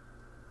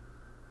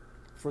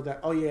 For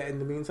that, oh yeah. In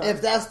the meantime,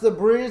 if that's the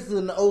bridge,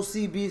 then the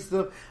OC beats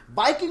them.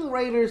 Viking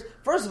Raiders.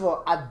 First of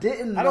all, I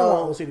didn't know. I don't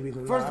want OC to beat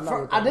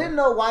them. I didn't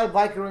know why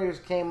Viking Raiders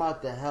came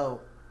out to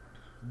help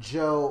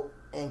Joe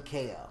and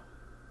KO,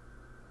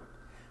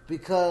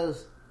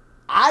 because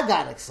I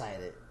got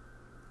excited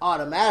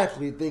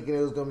automatically thinking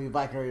it was going to be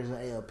Viking Raiders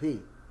and ALP.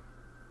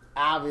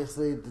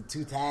 Obviously, the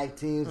two tag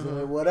teams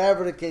and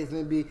whatever the case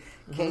may be,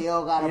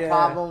 KO got a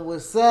problem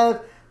with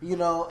Seth.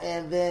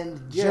 And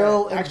then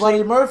Joe and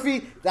Buddy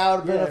Murphy, that would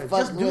have been a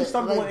fucking... Just do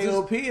something with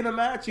AOP in a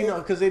match,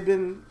 because they've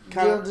been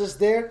kind of just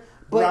there.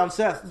 Around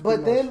Seth.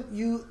 But then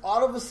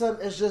all of a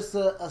sudden, it's just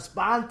a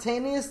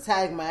spontaneous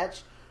tag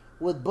match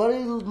with Buddy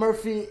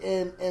Murphy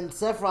and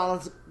Seth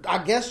Rollins. I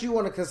guess you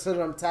want to consider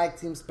them tag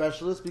team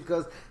specialists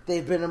because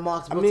they've been in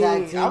multiple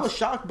tag teams. I was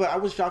shocked, but I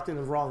was shocked in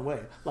the wrong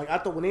way. Like, I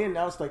thought when they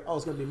announced, like, oh,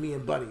 it's going to be me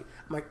and Buddy. I'm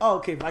like, oh,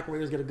 okay, Viking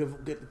Raiders get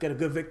a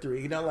good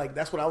victory. Like,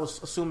 that's what I was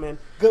assuming.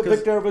 Good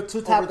victory over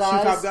two top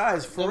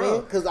guys. For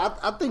real. Because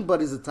I think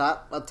Buddy's a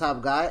top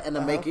guy in the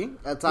making.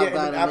 A top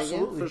guy in the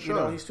making, for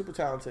sure. He's super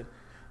talented.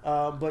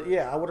 But,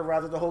 yeah, I would have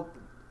rather the whole...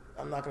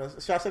 I'm not going to...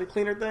 Should I say the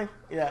cleaner thing?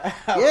 Yeah.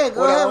 Yeah,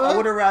 go ahead, man. I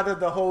would have rather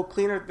the whole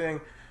cleaner thing.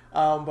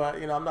 But,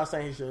 I'm not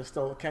saying he should have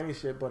stole Kenny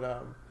shit,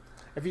 but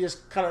if he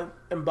just kind of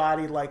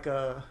embodied like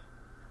a,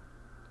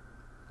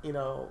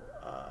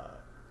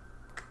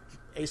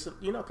 Ace of,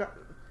 you know what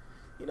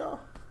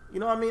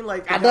I mean?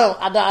 Like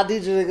I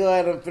need you to go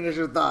ahead and finish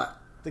your thought.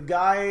 The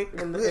guy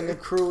in the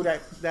crew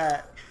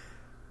that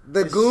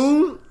the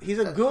goon. He's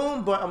a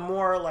goon, but a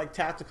more like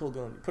tactical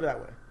goon. Put it that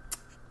way.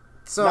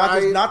 So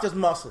not just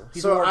muscle.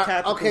 He's more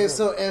tactical. Okay, goon.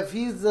 So if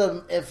he's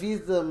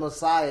the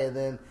Messiah,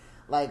 then.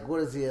 Like,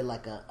 what is he,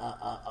 like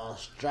a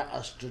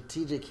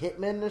strategic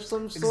hitman or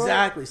some sort?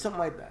 Exactly, something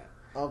like that.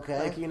 Okay.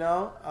 Like,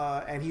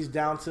 and he's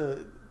down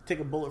to take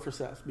a bullet for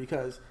Seth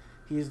because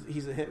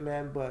he's a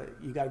hitman, but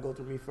you got to go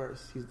through me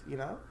first. He's,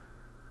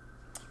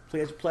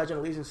 pledge an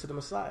allegiance to the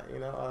Messiah,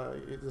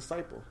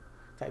 disciple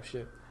type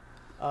shit.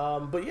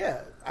 But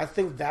yeah, I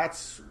think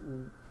that's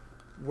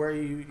where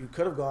you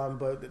could have gone,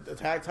 but the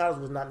tag titles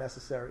was not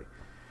necessary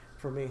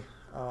for me.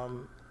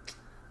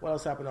 What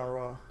else happened on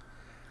Raw?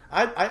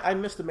 I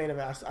missed the main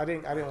event. I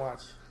didn't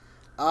watch.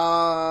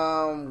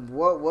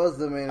 What was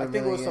the main event? I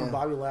think it was some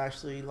Bobby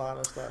Lashley,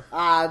 Lana stuff.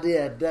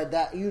 Yeah,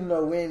 that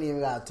we ain't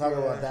even gotta talk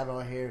about that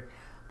on here.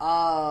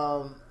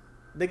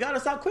 They got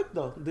us out quick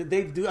though.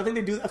 They do. I think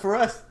they do that for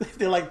us.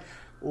 They're like,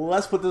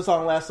 let's put this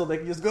on last so they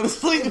can just go to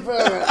sleep. They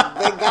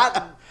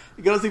got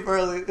go to sleep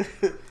early.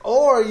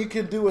 Or you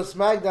can do what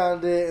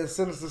SmackDown did and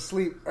send us to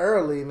sleep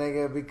early,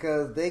 nigga,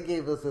 because they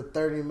gave us a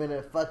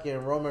 30-minute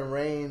fucking Roman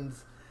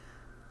Reigns.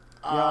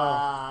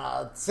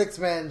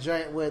 6-man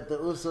joint with the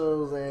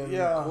Usos and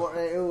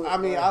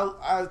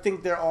I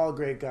think they're all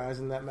great guys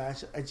in that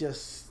match. I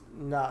just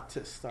not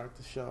to start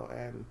the show,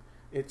 and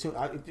it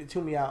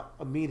tuned me out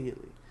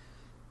immediately.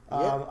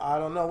 I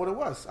don't know what it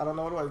was.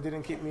 It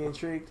didn't keep me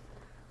intrigued.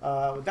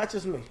 But that's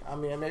just me. I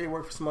mean, maybe it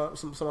worked for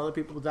some other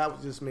people, but that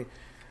was just me.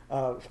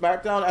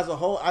 SmackDown as a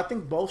whole, I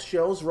think both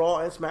shows,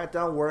 Raw and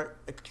SmackDown, were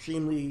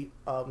extremely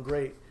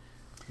great.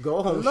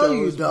 Go home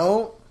shows.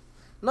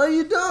 No,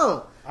 you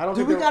don't. I don't.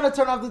 Do we gotta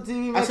turn off the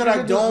TV? I said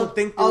I don't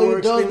think they were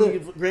extremely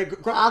great.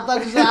 I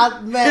thought you said,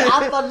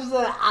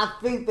 I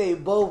think they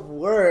both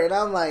were, and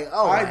I'm like,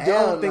 oh, I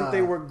don't think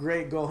they were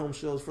great go home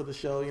shows for the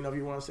show. If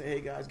you want to say,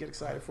 hey guys, get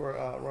excited for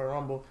Royal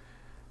Rumble,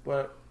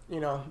 but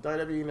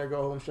WWE and their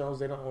go home shows,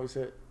 they don't always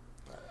hit.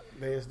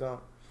 They just don't.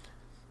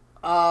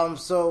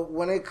 So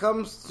when it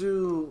comes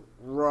to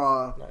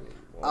Raw,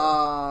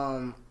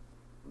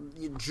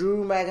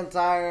 Drew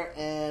McIntyre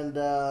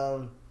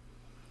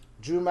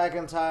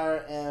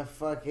and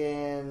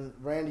fucking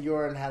Randy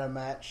Orton had a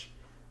match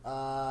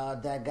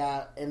that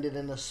got ended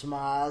in a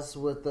schmoz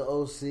with the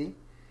OC.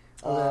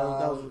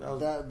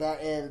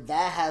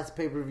 That has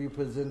pay-per-view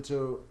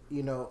presenter,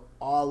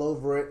 all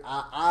over it.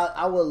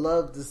 I would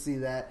love to see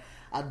that.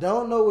 I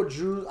don't know if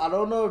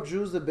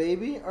Drew's a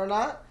baby or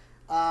not.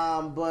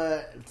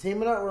 But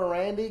teaming up with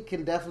Randy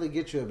can definitely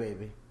get you a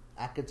baby.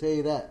 I can tell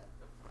you that.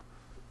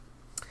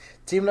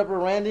 Teaming up with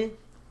Randy,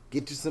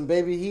 get you some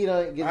baby heat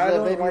on it. I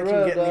don't like him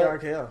getting the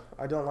RKO.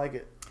 I don't like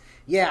it.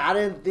 Yeah, I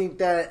didn't think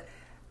that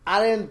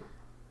Randy.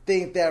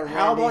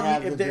 How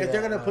about if they're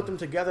going to put them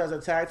together as a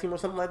tag team or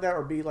something like that,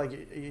 or be like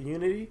a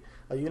unity,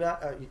 a union.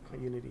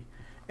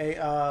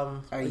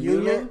 A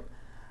unit.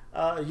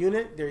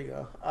 There you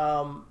go.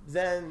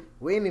 Then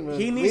we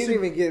didn't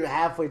even get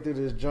halfway through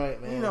this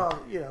joint, man. You know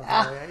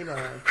how it is.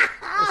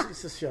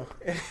 It's a show.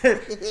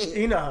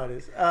 You know how it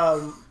is.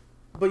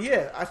 But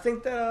yeah, I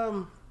think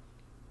that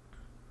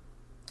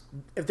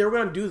if they were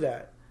going to do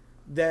that,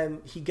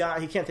 then he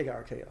can't take an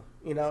RKO.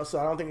 So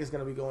I don't think he's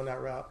going to be going that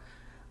route.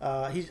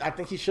 I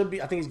think he should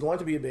be. I think he's going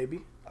to be a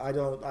baby.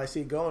 I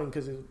see it going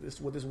because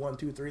with this 1,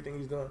 2, 3 thing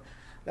he's doing.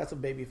 That's a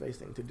babyface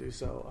thing to do.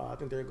 So I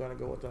think they're going to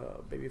go with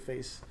a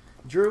babyface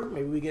Drew.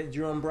 Maybe we get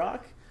Drew and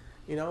Brock,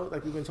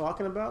 like we've been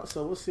talking about.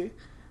 So we'll see.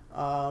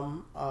 But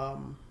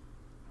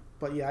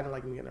yeah, I don't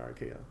like him getting an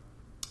RKO.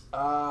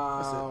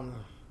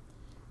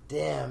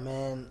 Damn,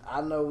 man.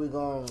 I know we're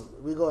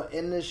gonna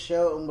end this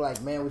show and be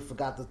like, man, we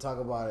forgot to talk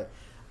about it.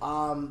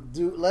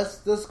 Dude, let's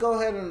go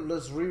ahead and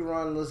let's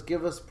rerun. Let's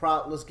give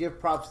props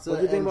to. What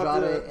do you think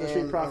about the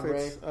Street and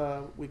Profits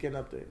weekend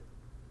update?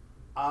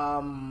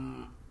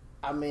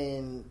 I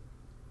mean,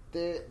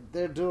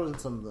 they're doing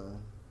something.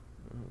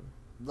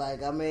 Mm-hmm.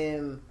 Like, I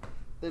mean,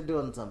 they're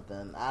doing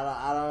something.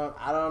 I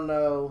don't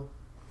know.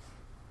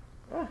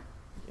 Yeah,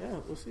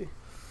 we'll see.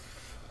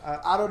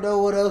 I don't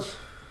know what else.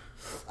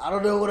 I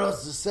don't know what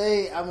else to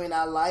say. I mean,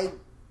 I like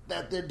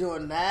that they're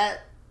doing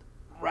that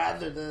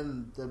rather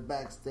than the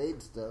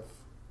backstage stuff.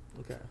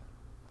 Okay.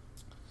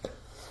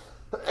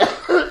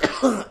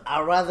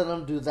 I'd rather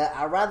them do that.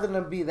 I'd rather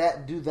them do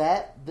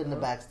that than the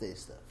backstage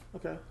stuff.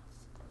 Okay.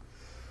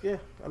 Yeah,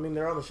 I mean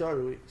they're on the show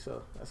every week,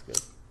 so that's good.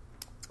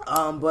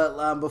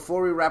 But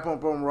before we wrap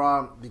up on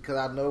Raw, because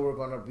I know we're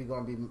gonna be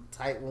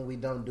tight when we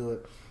don't do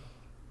it,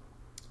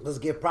 let's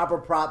give proper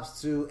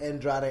props to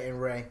Andrade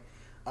and Ray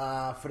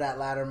for that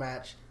ladder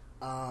match.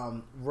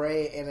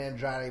 Ray and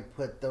Andrade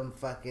put them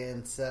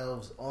fucking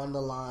selves on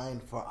the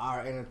line for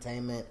our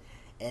entertainment.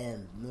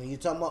 And when you're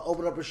talking about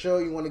open up a show,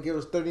 you want to give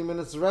us 30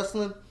 minutes of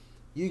wrestling,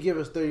 you give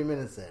us 30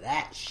 minutes of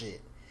that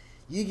shit.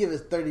 You give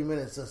us 30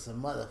 minutes of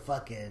some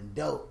motherfucking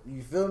dope.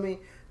 You feel me?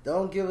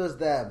 Don't give us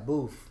that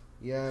boof.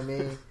 You know what I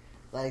mean?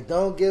 Like,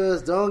 don't give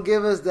us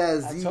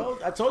that Z.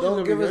 I told you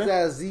don't give us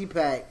that Z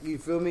pack. You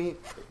feel me?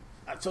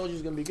 I told you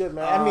it's gonna be good,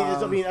 man. I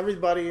mean,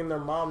 everybody and their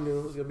mom knew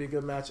it was gonna be a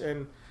good match,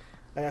 and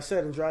like I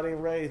said, Andrade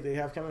and Ray, they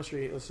have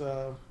chemistry. It was,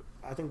 I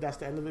think that's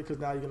the end of it because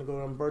now you're gonna go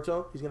to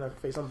Humberto. He's gonna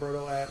face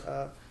Humberto at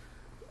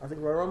I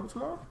think Royal Rumble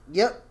tomorrow.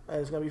 Yep,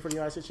 and it's gonna be for the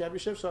United States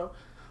Championship. So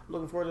I'm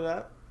looking forward to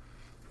that.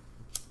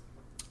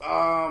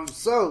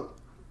 So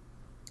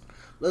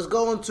let's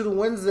go into the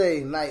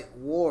Wednesday night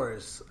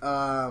wars.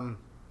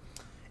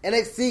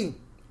 NXT.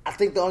 I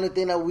think the only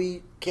thing that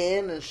we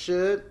can and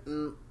should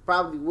and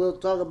probably will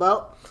talk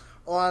about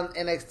on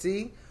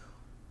NXT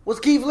was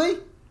Keith Lee.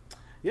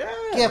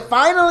 Yeah,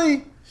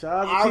 finally.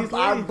 Shout out to Keith Lee.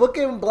 Our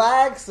booking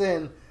blacks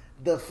and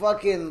the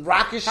fucking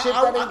rocket ship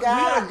that he got. We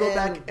gotta go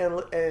back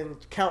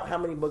and count how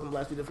many booking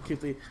blacks we did for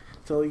Keith Lee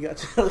till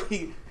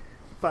he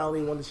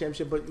finally won the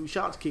championship. But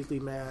shout out to Keith Lee,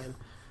 man.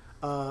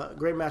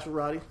 Great match with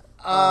Roddy.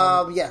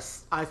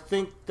 Yes. I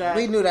think that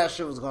we knew that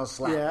shit was gonna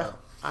slap. Yeah, though.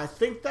 I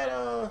think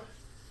that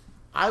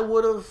I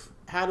would have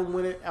had him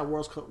win it at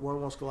Worlds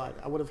Collide.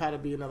 I would have had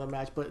it be another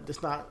match, but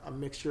it's not a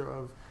mixture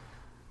of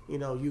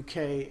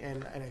UK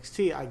and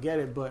NXT. I get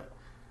it, but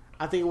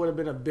I think it would have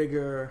been a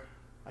bigger,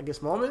 I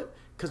guess, moment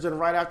because then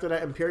right after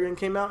that Imperium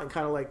came out and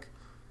kind of like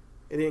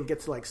it didn't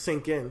get to like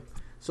sink in.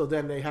 So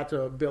then they had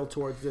to build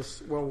towards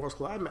this Worlds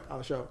Collide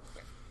show.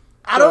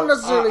 I don't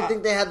necessarily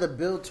think they had to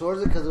build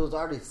towards it because it was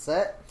already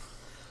set.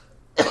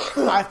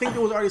 I think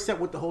it was already set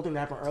with the whole thing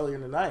that happened earlier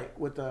in the night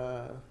with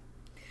the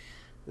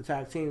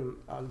tag team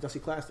on Dusty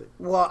Classic.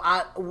 Well,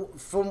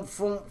 from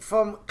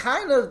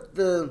kind of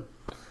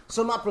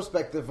my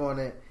perspective on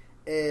it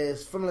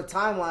is from the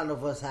timeline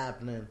of what's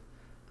happening.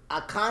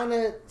 I kind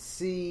of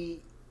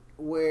see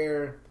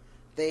where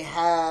they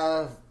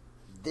have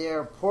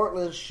their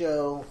Portland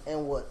show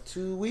in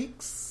 2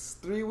 weeks,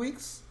 3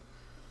 weeks.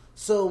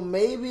 So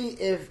maybe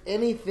if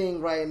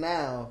anything right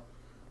now,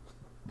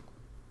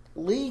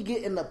 Lee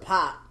getting the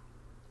pop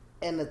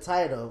and the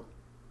title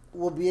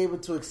will be able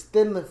to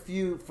extend the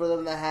feud for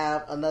them to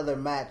have another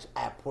match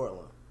at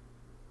Portland.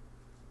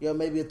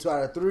 Maybe a 2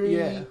 out of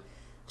 3,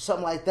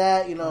 something like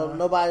that.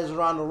 Nobody's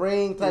around the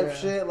ring type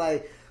shit.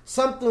 Like,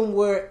 something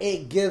where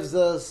it gives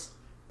us.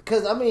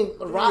 Because, I mean,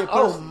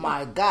 oh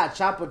my God,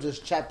 Ciampa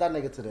just chapped that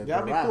nigga to the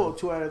That'd be cool.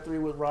 2 out of 3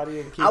 with Roddy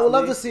and Keith. I would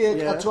love to see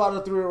a 2 out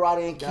of 3 with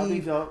Roddy and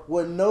Keith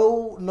with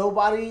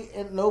nobody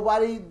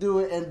do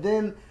it, and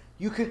then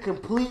you could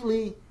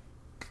completely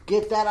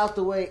get that out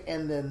the way,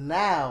 and then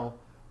now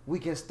we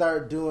can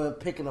start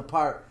picking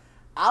apart.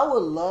 I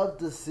would love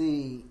to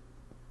see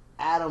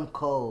Adam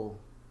Cole,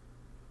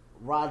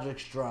 Roderick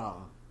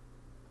Strong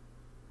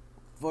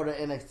for the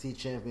NXT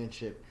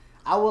Championship.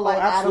 I would like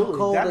Adam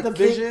Cole to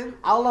kick.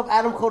 I would love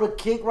Adam Cole to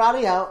kick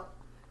Roddy out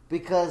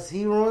because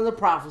he ruined the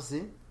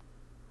prophecy,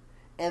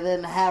 and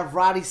then have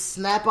Roddy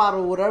snap out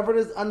of whatever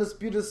this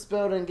undisputed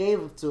spell then gave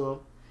him to him,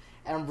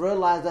 and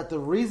realize that the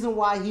reason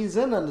why he's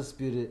in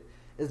undisputed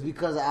is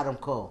because of Adam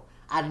Cole.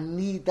 I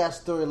need that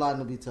storyline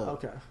to be told.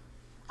 Okay.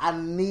 I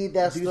need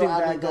that. Do you think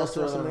that goes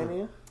to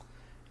WrestleMania,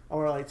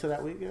 or like to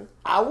that weekend?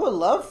 I would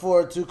love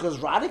for it to, because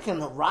Roddy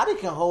can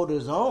hold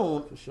his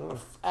own for sure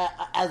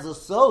as a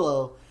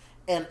solo.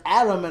 And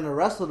Adam and the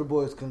rest of the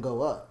boys can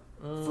go up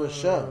for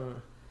sure.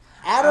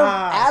 Adam,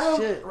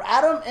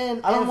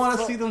 and I don't want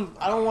to see them.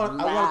 I want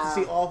to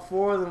see all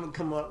 4 of them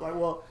come up. Like,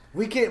 well,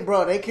 we can't,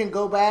 bro. They can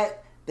go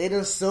back. They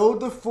done sold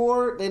the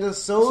 4. They done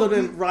sold. So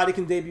then Roddy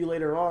can debut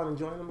later on and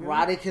join them again?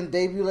 Roddy can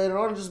debut later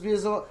on and just be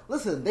his own.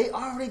 Listen, they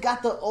already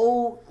got the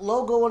old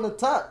logo on the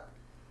tuck.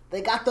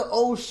 They got the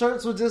old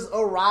shirts with just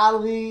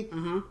O'Reilly,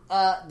 the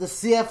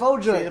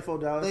CFO joint.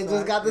 They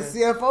just got the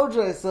CFO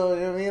joint. So you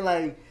know what I mean,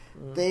 like.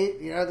 They,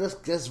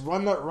 just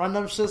run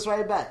them shits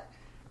right back.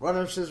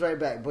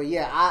 But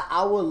yeah,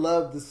 I would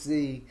love to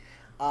see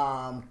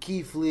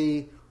Keith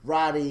Lee,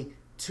 Roddy,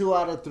 2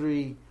 out of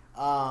 3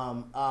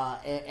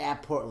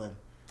 at Portland.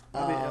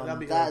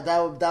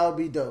 That would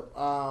be dope.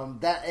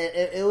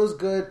 It was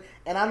good,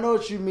 and I know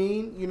what you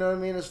mean. You know what I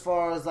mean, as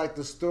far as like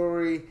the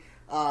story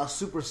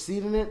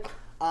superseding it.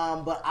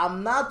 But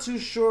I'm not too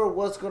sure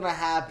what's gonna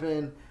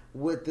happen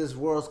with this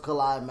Worlds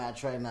Collide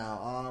match right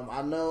now.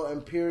 I know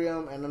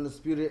Imperium and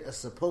Undisputed is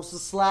supposed to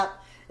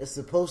slap. It's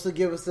supposed to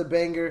give us a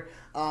banger.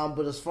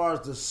 But as far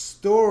as the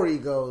story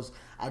goes,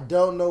 I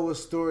don't know what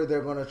story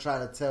they're going to try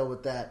to tell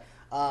with that.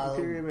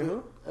 Imperium and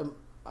who?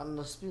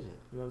 Undisputed.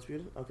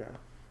 Undisputed? Okay.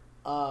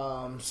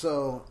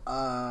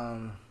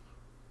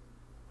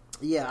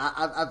 Yeah,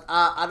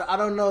 I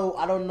don't know.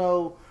 I don't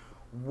know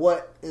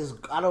what's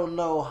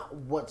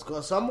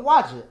going. So I'm gonna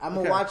watch it. I'm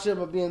gonna watch it. I'm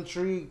gonna be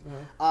intrigued,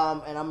 and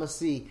I'm gonna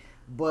see.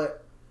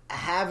 But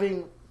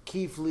having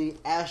Keith Lee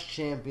as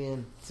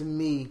champion to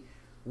me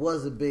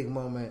was a big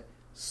moment.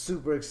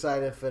 Super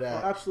excited for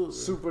that. Oh, absolutely.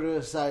 Super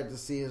excited to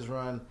see his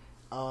run.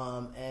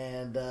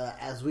 And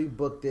as we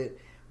booked it,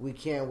 we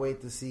can't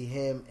wait to see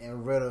him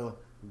and Riddle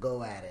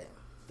go at it.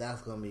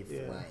 That's gonna be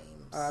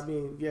flames. I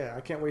mean, yeah,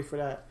 I can't wait for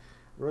that.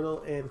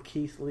 Riddle and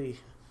Keith Lee.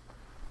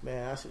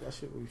 Man, that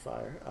shit would be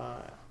fire.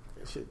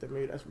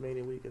 That's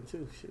Mania weekend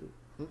too. Shoot,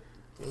 a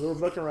little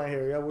booking right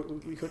here. Yeah,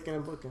 we cooking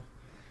and booking.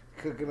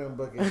 Anything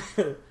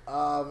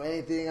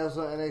else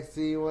on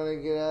NXT you want to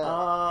get at?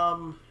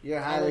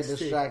 You're highly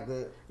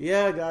distracted.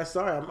 Yeah, guys.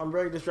 Sorry, I'm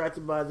very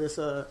distracted by this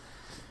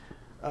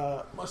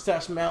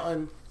Mustache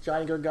Mountain,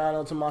 Johnny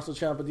Gargano, Tommaso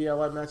Ciampa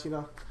DIY match.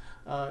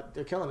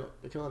 They're killing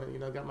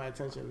it. Got my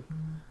attention.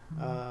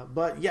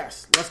 But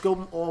yes, let's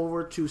go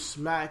over to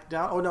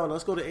SmackDown. Oh no,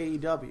 let's go to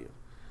AEW.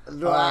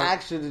 No,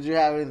 actually, did you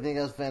have anything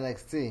else for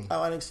NXT? Oh,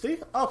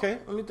 NXT? Okay,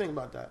 let me think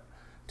about that.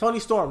 Toni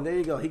Storm, there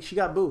you go. She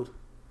got booed.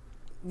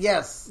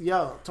 Yes.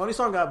 Yo, Toni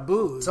Storm got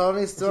booed.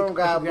 Toni Storm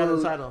got booed.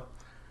 The title.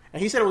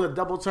 And he said it was a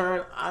double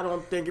turn. I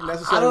don't think it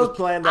necessarily was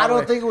planned that way. I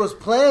don't think it was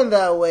planned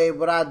that way,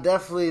 but I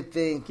definitely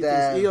think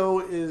that... Io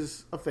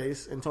is a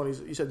face, and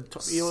you said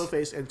Io a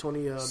face, and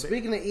Toni...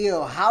 Speaking of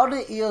Io, how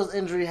did Io's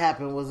injury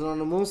happen? Was it on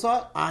the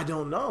moonsault? I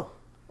don't know.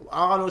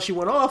 I don't know. She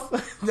went off.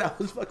 That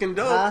was fucking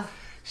dope.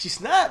 She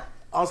snapped.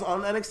 Also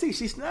on NXT,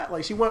 she snapped.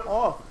 Like, she went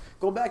off.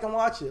 Go back and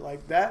watch it.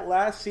 Like, that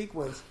last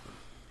sequence.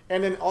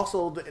 And then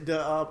also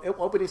the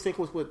opening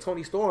sequence with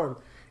Toni Storm.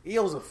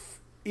 Io's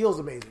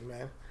amazing,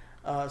 man.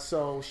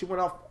 So she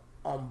went off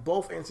on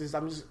both instances.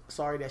 I'm just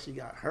sorry that she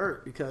got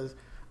hurt because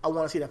I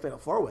want to see that fatal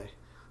 4-way.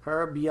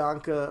 Her,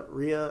 Bianca,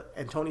 Rhea,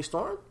 and Toni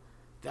Storm.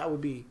 That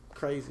would be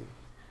crazy.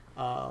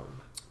 She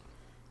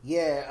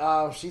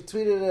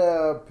tweeted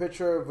a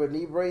picture of a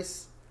knee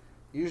brace.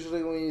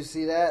 Usually when you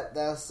see that,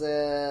 that's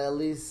at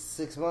least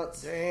 6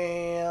 months.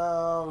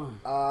 Damn.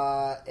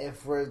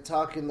 If we're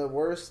talking the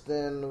worst,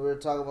 then we're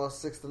talking about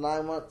 6 to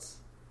 9 months.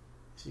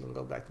 She can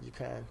go back to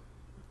Japan.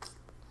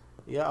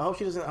 Yeah, I hope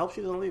she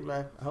doesn't leave,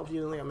 man. I hope she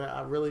doesn't leave. Man,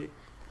 I really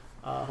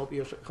hope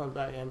he comes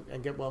back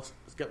and get well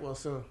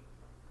soon.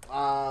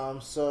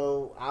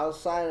 So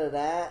outside of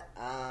that,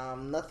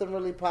 nothing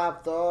really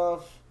popped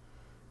off.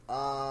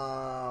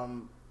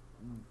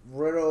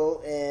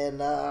 Riddle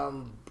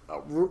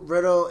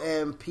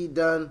and Pete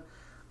Dunne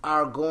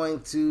are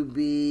going to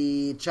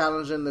be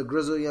challenging the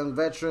Grizzled Young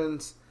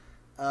Veterans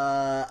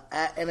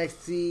at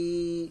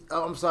NXT.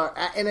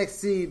 At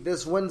NXT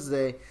this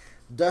Wednesday,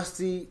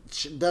 Dusty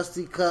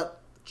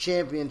Cup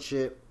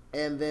Championship,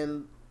 and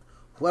then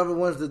whoever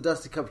wins the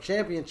Dusty Cup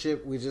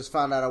Championship, we just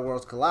found out at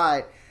Worlds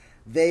Collide,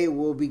 they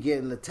will be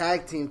getting the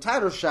tag team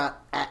title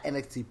shot at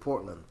NXT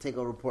Portland,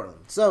 TakeOver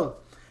Portland. So,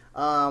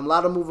 a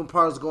lot of moving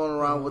parts going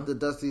around with the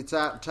Dusty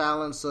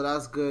Challenge, so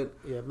that's good.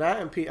 Yeah, Matt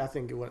and Pete, I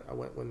think I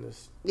win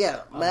this.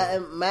 Yeah,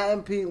 Matt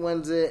and Pete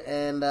wins it,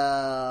 and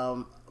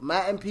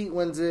Matt and Pete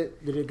wins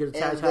it. Did they get a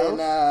tag title?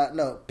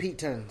 No, Pete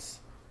turns.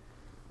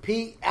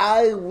 Pete,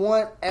 I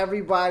want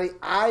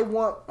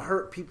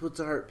hurt people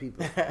to hurt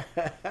people.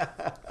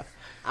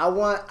 I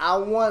want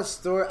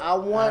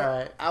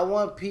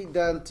Pete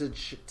Dunne to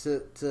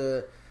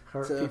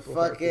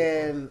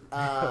fucking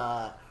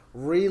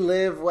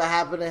relive what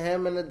happened to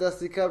him in the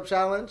Dusty Cup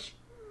Challenge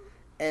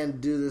and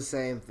do the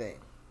same thing.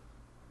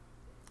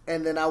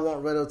 And then I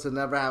want Riddle to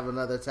never have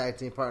another tag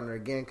team partner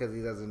again because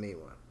he doesn't need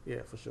one.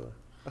 Yeah, for sure.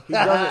 He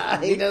doesn't. I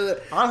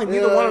don't think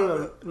neither one of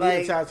them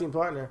need a tag team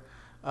partner.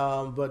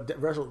 But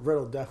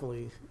Riddle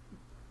definitely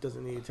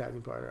doesn't need a tag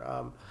team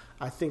partner.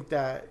 I think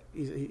that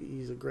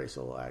he's a great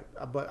solo act.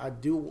 But I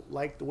do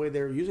like the way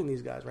they're using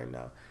these guys right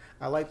now.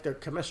 I like their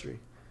chemistry.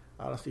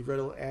 Honestly,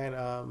 Riddle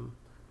and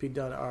Pete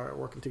Dunne are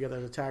working together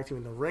as a tag team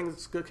in the ring.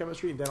 It's good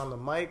chemistry. And then on the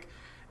mic,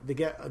 they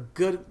get a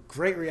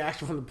great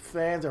reaction from the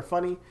fans. They're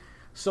funny.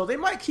 So they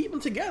might keep them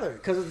together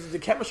because the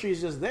chemistry is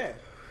just there.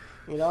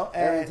 You know,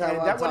 every time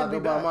I talk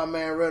about my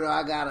man Riddle,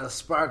 I gotta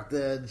spark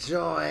the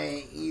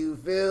joint. You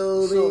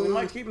feel me? So they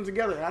might keep them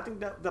together, and I think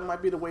that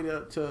might be the way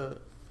to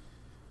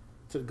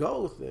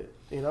go with it.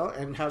 You know,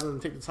 and have them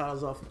take the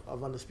titles off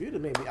of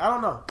Undisputed. Maybe, I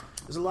don't know.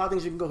 There's a lot of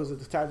things you can go because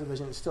the tag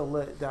division is still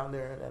lit down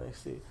there in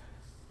NXT.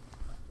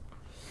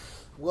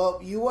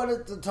 Well, you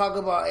wanted to talk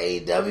about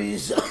AEW.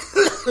 So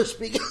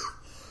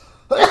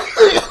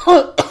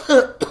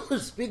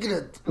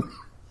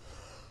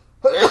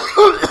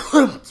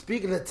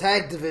speaking of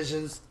tag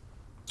divisions,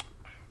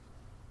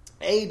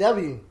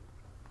 AEW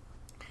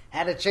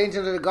had a change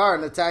under the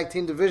guard in the tag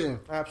team division.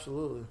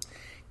 Absolutely.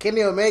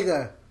 Kenny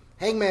Omega,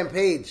 Hangman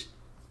Page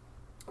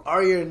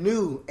are your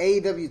new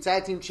AEW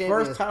tag team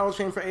champions. First title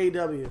change for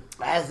AEW.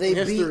 As they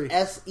beat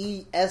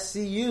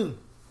SCU,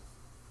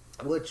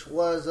 which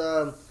was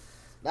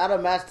not a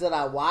match that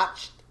I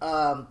watched,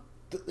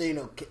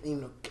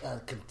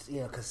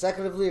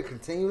 consecutively or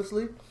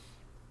continuously.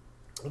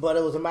 But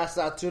it was a match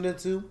that I tuned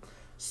into,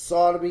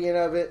 saw the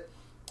beginning of it.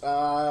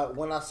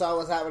 When I saw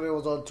what's happening, it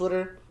was on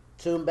Twitter.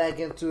 Tuned back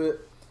into it.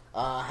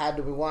 Had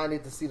to rewind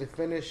it to see the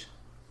finish.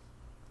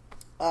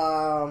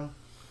 I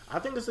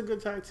think it's a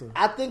good tag team.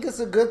 I think it's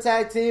a good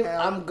tag team.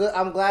 I'm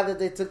glad that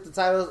they took the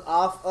titles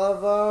off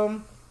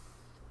of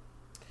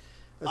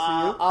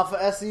SCU. Off of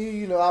SCU.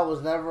 You know, I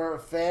was never a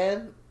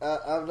fan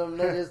of them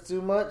niggas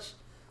too much.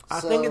 I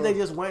think if they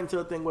just went into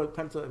a thing with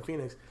Penta and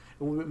Phoenix,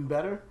 it would have been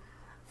better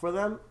for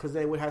them because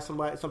they would have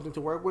something to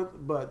work with,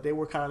 but they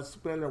were kind of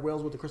spinning their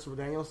wheels with the Christopher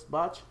Daniels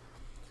botch.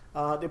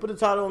 They put the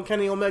title on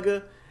Kenny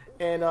Omega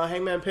and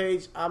Hangman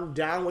Page. I'm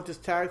down with this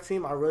tag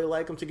team. I really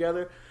like them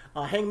together.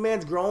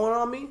 Hangman's growing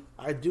on me.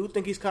 I do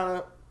think he's kind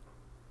of...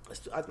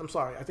 I'm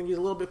sorry. I think he's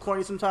a little bit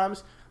corny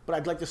sometimes, but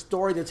I'd like the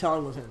story they're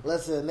telling with him.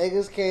 Listen,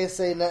 niggas can't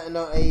say nothing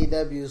on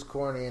AEW is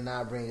corny and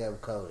not bring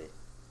up Cody.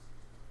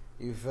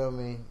 You feel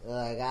me?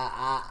 Like,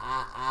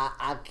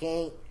 I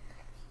can't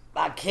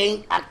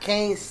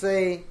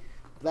say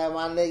that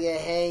my nigga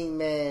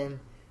Hangman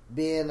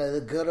being a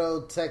good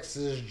old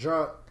Texas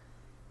drunk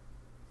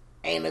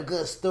ain't a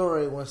good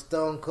story when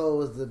Stone Cold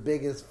was the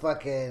biggest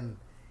fucking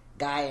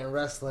guy in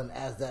wrestling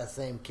as that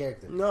same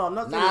character. No, I'm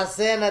not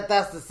saying that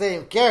that's the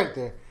same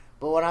character,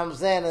 but what I'm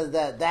saying is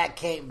that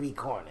can't be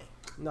corny.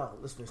 No,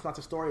 listen, it's not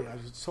the story. I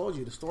just told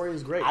you the story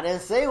is great. I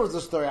didn't say it was the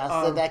story.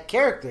 I said that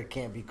character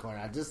can't be corny.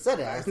 I just said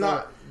it. It's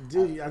not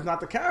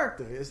the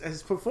character. It's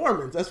his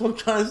performance. That's what I'm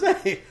trying to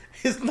say.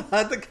 It's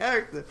not the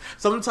character.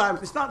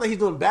 Sometimes it's not that he's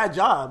doing a bad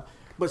job,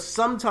 but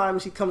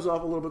sometimes he comes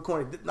off a little bit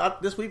corny.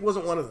 Not this week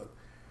wasn't one of them.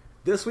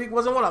 This week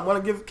wasn't one. I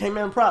want to give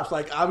Hangman props.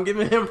 Like I'm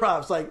giving him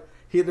props. Like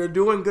they're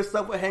doing good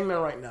stuff with Hangman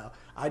right now.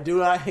 I do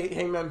not hate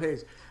Hangman Page.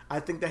 I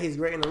think that he's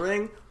great in the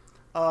ring.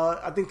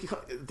 I think he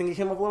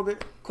came up a little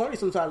bit corny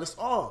sometimes. That's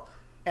all.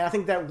 And I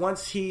think that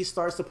once he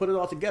starts to put it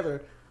all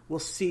together, we'll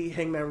see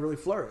Hangman really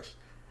flourish.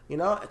 You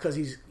know, because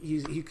he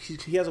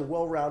has a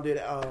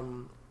well-rounded.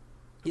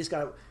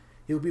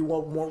 He'll be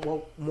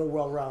more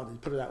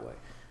well-rounded. Put it that way.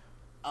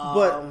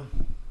 But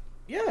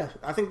yeah,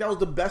 I think that was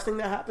the best thing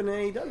that happened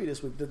in AEW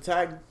this week. The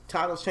tag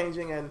titles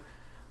changing and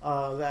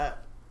that.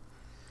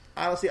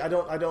 Honestly, I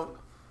don't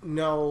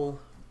know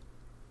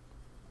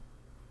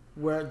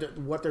what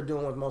they're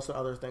doing with most of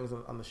the other things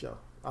on the show.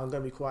 I'm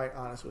going to be quite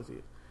honest with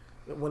you.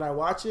 When I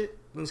watch it,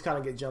 things kind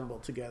of get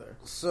jumbled together.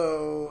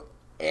 So,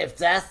 if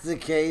that's the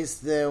case,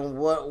 then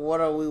what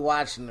are we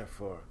watching it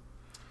for?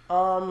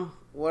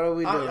 What are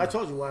we doing? I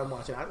told you why I'm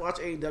watching. I watch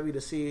AEW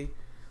to see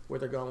where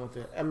they're going with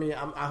it. I mean,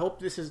 I hope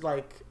this is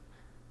I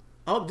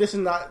hope this is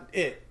not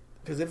it.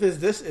 Because if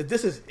this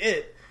is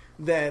it,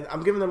 then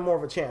I'm giving them more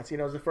of a chance. You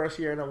know, it's the first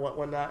year and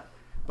whatnot.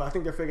 But I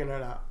think they're figuring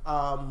it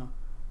out.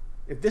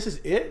 If this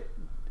is it,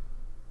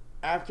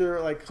 after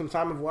like some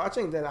time of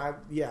watching, then I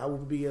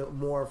would be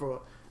more of a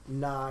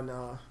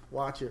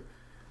non-watcher.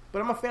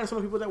 But I'm a fan of some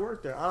of the people that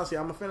work there. Honestly,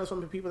 I'm a fan of some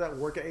of the people that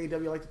work at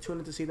AEW. I like to tune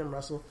in to see them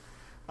wrestle.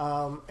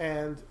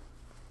 And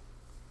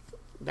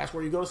that's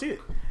where you go to see it.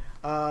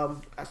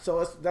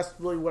 So that's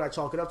really what I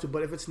chalk it up to.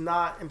 But if it's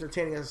not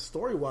entertaining as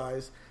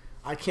story-wise,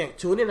 I can't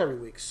tune in every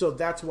week. So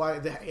that's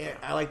why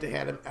I like the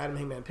Adam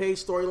Hangman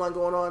Page storyline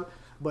going on.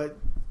 But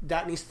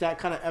that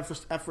kind of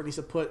effort needs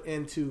to put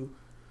into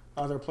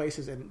other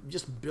places and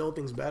just build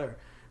things better.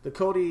 The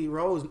Cody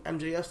Rhodes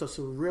MJF stuff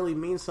should really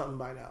mean something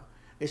by now.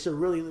 It should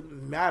really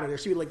matter. There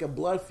should be like a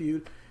blood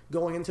feud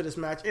going into this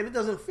match, and it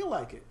doesn't feel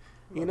like it.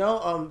 You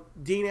know,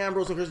 Dean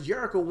Ambrose and Chris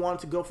Jericho wanted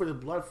to go for the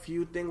blood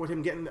feud thing with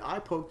him getting the eye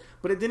poked,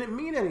 but it didn't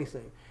mean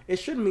anything. It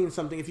should mean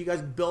something if you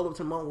guys build up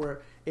to a moment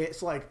where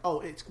it's like, oh,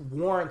 it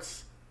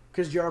warrants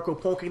Chris Jericho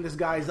poking this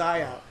guy's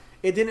eye out.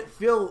 It didn't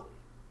feel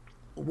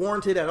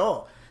warranted at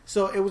all.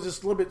 So it was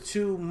just a little bit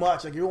too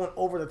much. Like, you're going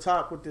over the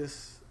top with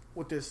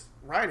this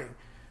writing.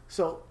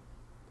 So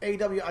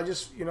AEW,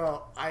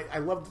 I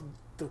love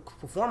the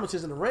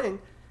performances in the ring.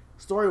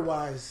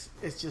 Story-wise,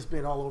 it's just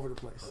been all over the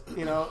place.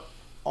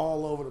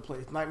 All over the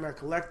place. Nightmare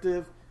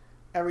Collective,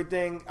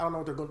 everything. I don't know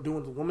what they're going to do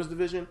with the women's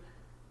division.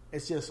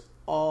 It's just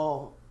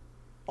all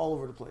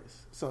over the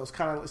place. So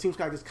it seems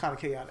like it's kind of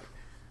chaotic.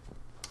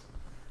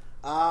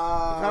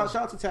 Shout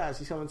out to Taz.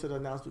 He's coming to the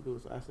announcement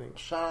booth, I think.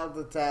 Shout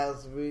out to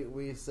Taz.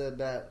 We said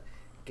that.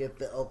 Get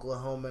the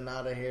Oklahoman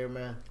out of here,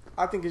 man.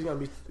 I think he's going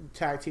to be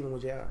tag teaming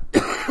with JR.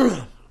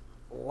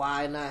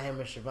 Why not him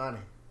and Shivani?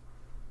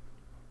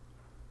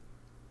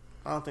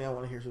 I don't think I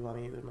want to hear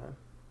Shivani either, man.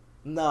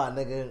 Nah,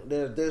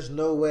 nigga. There's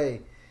no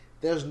way.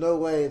 There's no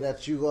way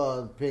that you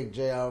gonna pick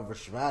JR over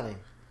Shivani.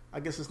 I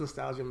guess it's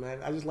nostalgia,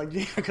 man. I just like JR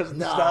because it's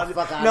nah, nostalgia.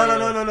 Fuck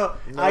No.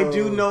 I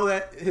do know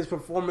that his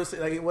performance,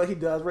 like what he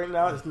does right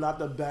now, is not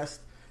the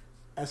best.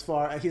 As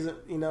far as he's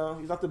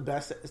not the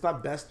best. It's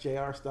not best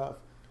JR stuff,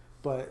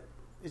 but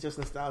it's just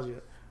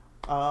nostalgia.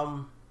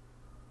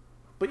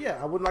 But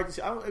yeah, I would like to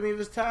see. I mean, if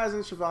it's Taz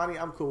and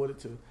Shivani, I'm cool with it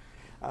too.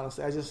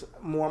 Honestly, I just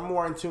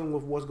more in tune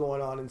with what's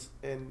going on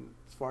in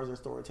as far as their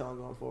storytelling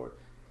going forward.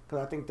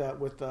 Because I think that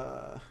with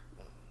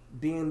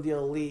being the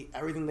Elite,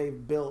 everything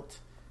they've built,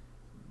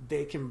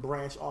 they can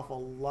branch off a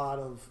lot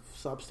of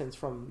substance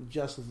from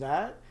just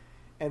that,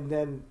 and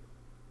then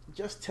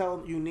just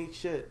tell unique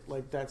shit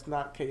like that's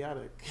not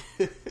chaotic,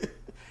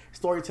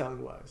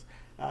 storytelling wise.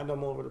 I know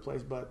I'm all over the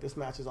place, but this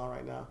match is on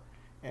right now.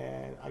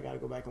 And I gotta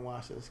go back and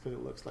watch this because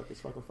it looks like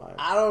it's fucking fire.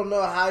 I don't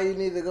know how you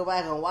need to go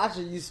back and watch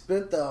it. You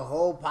spent the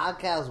whole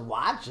podcast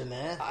watching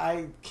it.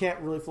 I can't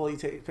really fully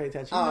pay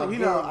attention. I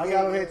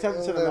gotta pay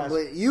attention to the match.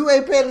 But you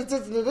ain't paying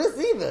attention to this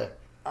either.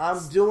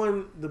 I'm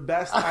doing the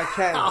best I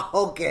can.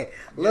 Okay,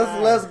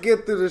 let's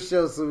get through the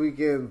show so we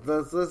can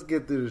let's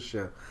get through the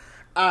show.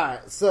 All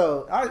right,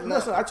 so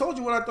listen. I told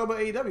you what I thought about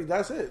AEW.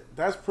 That's it.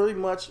 That's pretty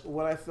much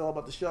what I feel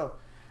about the show.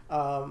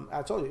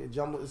 I told you,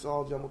 it's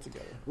all jumbled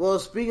together. Well,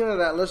 speaking of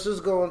that, let's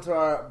just go into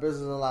our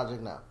business and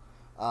logic now.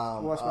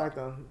 What's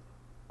Smackdown?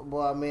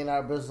 Well, I mean,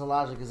 our business and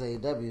logic is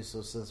AEW,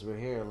 so since we're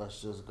here, let's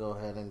just go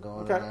ahead and go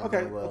into that.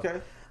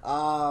 Okay.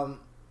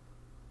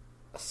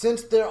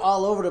 Since they're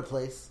all over the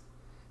place,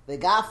 they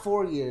got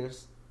 4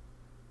 years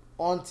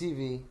on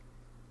TV,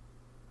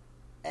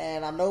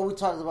 and I know we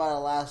talked about it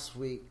last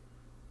week,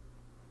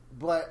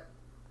 but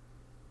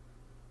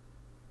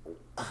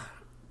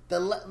they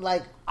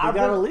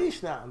got a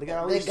leash now. They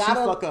got a leash to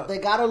fuck up. They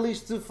got a leash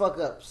to fuck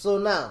up. So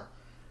now,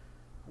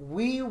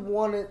 we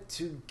wanted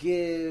to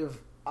give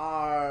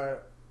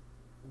our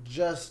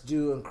just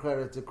due and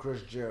credit to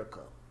Chris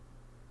Jericho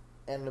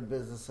and the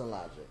business and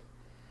logic.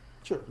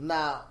 Sure.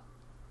 Now,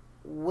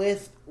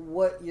 with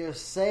what you're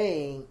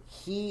saying,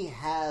 he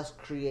has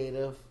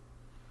creative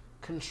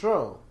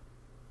control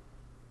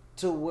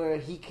to where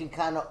he can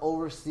kind of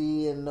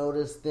oversee and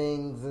notice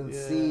things and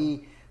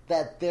see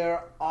that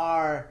there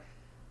are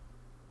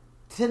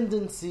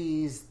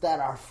tendencies that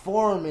are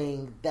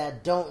forming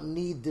that don't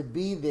need to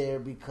be there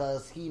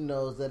because he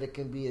knows that it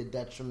can be a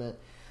detriment.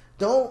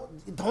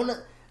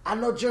 I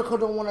know Jericho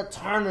don't want to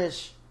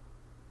tarnish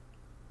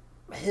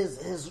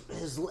his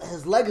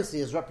legacy,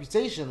 his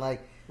reputation.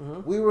 Like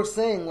we were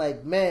saying,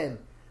 like, man,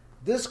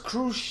 this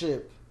cruise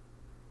ship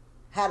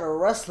had a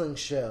wrestling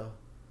show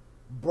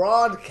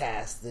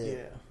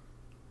broadcasted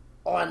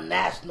on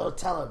national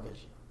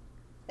television,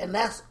 and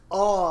that's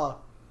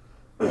all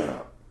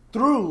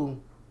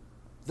through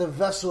the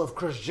vessel of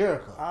Chris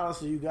Jericho.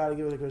 Honestly, you got to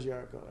give it to Chris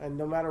Jericho. And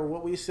no matter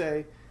what we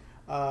say,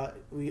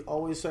 we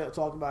always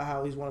talk about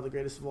how he's one of the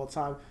greatest of all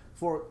time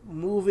for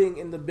moving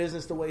in the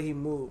business the way he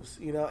moves,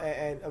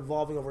 and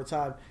evolving over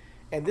time.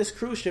 And this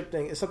cruise ship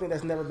thing is something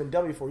that's never been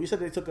done before. You said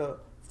they took a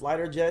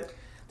fighter jet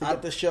to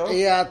get the show?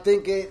 Yeah, I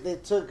think they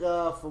took,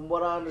 from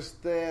what I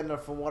understand or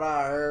from what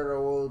I heard or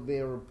what was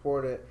being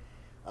reported,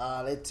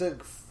 they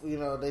took,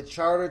 they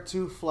chartered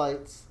 2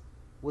 flights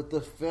with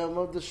the film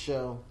of the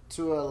show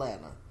to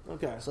Atlanta.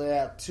 Okay. So they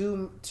have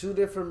two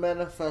different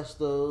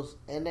manifestos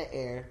in the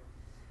air,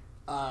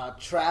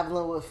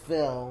 traveling with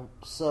film.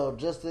 So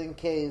just in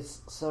case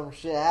some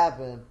shit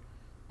happened,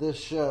 this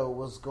show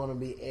was going to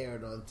be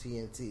aired on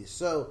TNT.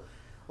 So,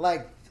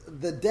 like,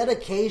 the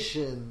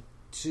dedication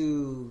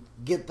to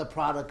get the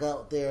product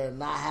out there and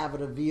not have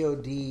it a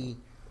VOD,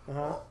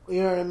 Uh-huh.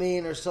 you know what I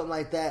mean, or something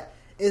like that,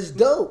 is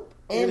dope.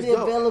 And the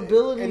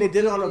availability. And they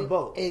did it on a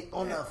boat.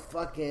 On a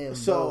fucking boat.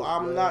 So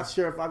I'm not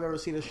sure if I've ever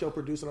seen a show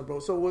produced on a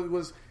boat. So it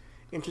was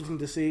interesting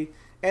to see.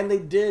 And they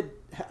did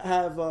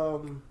have,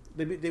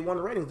 they won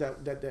the ratings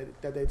that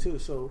day too.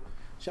 So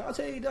shout out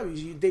to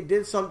AEW. They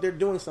did something. They're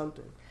doing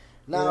something.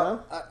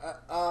 Now,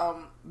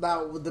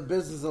 now with the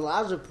business and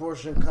logic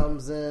portion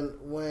comes in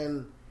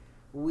when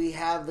we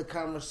have the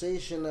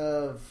conversation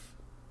of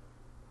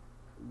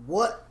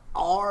what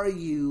are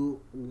you,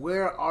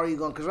 where are you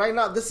going? Because right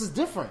now, this is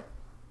different.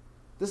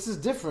 This is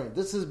different.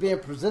 This is being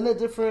presented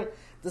different.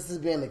 This is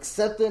being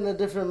accepted in a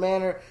different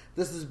manner.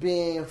 This is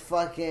being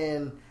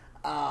fucking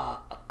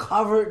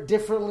covered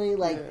differently.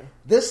 Like,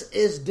 this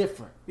is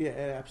different. Yeah,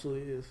 it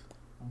absolutely is.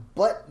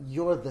 But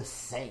you're the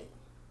same.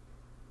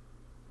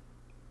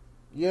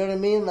 You know what I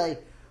mean?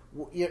 Like,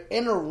 you're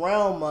in a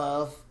realm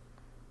of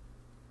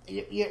a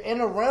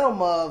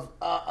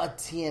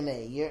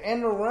TNA. You're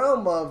in a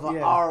realm of a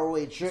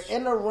ROH. You're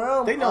in a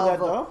realm. They know that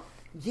though.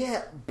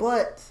 Yeah,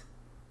 but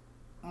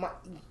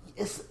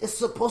it's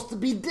supposed to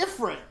be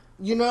different.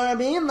 You know what I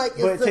mean? Like,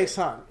 but it takes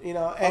time. You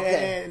know,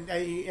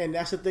 and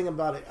that's the thing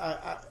about it.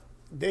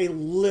 They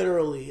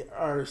literally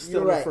are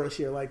still in the first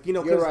year. Like, you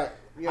know, because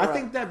I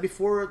think that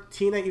before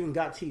TNA even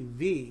got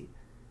TV,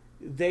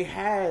 they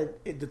had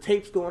the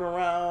tapes going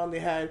around.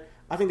 I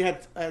think they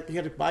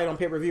had to buy it on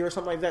pay-per-view or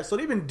something like that. So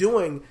they've been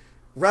doing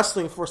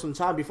wrestling for some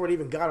time before they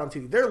even got on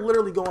TV. They're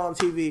literally going on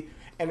TV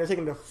and they're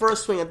taking the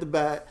first swing at the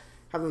bat,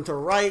 having to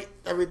write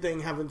everything,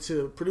 having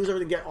to produce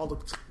everything, get all the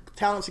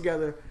talent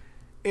together.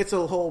 It's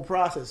a whole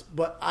process.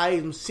 But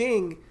I'm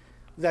seeing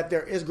that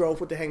there is growth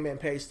with the Hangman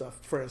Page stuff,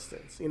 for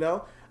instance. You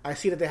know, I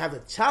see that they have the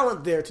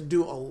talent there to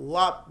do a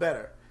lot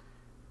better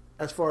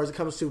as far as it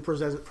comes to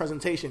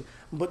presentation.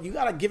 But you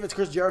got to give it to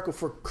Chris Jericho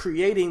for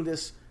creating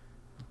this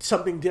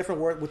something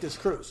different with this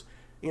cruise,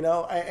 you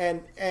know,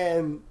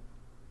 and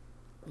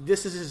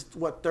this is his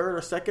third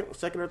or second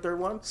or third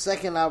one.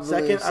 Second, I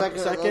believe.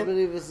 Second. I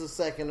believe it's the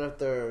second or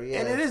third.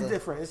 Yeah, and it is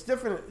different. It's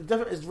different.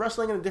 It's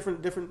wrestling in a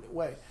different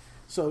way.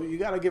 So you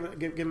got to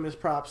give him his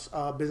props,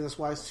 business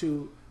wise,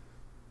 to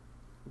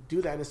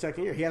do that in the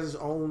second year. He has his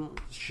own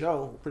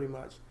show pretty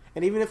much,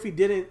 and even if he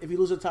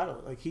loses the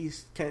title, like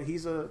he's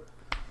a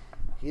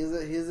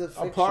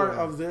part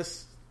of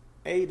this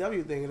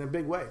AEW thing in a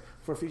big way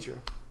for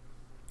future.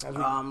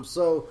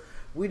 So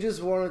we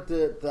just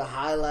wanted to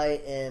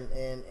highlight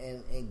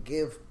and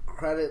give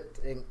credit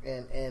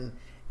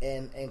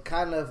and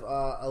kind of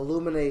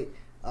illuminate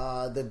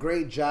the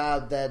great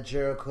job that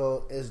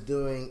Jericho is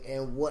doing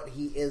and what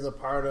he is a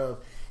part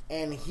of,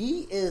 and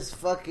he is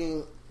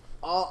fucking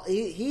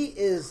he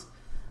is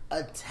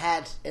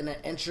attached in an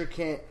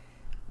intricate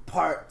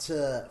part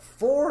to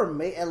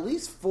at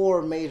least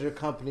four major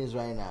companies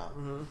right now.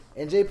 Mm-hmm.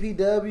 And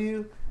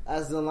JPW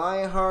as the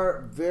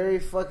Lionheart, very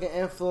fucking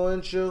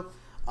influential.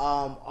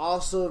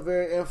 Also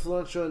very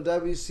influential in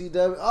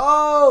WCW.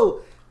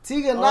 Oh,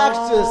 Tegan Knox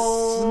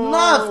just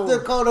snuffed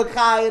Dakota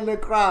Kai in the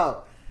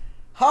crowd.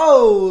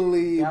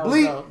 Holy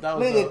bleep.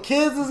 Nigga, dope.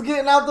 Kids is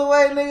getting out the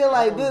way, nigga.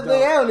 Like, this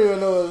nigga, I don't even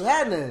know what's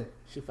happening.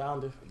 She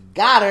found her.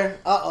 Got her.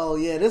 Uh-oh,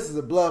 yeah, this is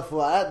a blood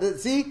feud.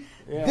 See?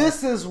 Yeah.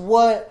 This is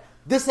what...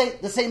 This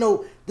ain't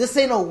no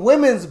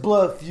women's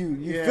blood feud.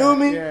 You feel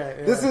me? Yeah.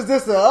 This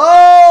is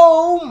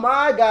oh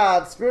my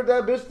God! Spirit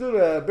that bitch through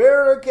the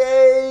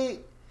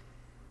barricade.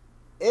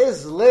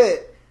 It's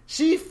lit.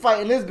 She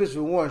fighting this bitch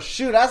with one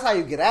shoe. That's how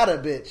you get out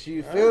of bitch.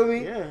 You feel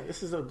me? Yeah.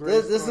 This is a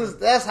great.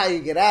 That's how you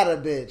get out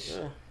of bitch.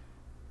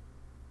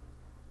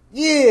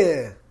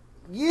 Yeah.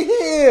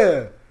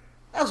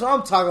 That's what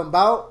I'm talking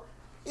about.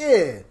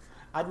 Yeah.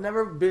 I've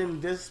never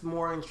been this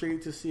more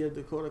intrigued to see a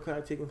Dakota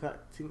Kai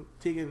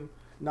Tegan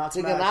Knox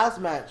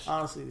match.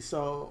 Honestly,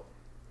 so.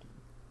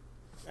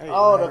 Hey,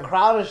 the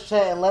crowd is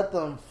chanting, "Let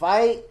them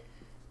fight."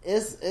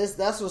 It's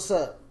that's what's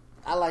up.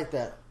 I like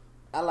that.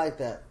 And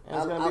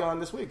it's gonna be on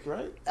this week,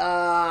 right?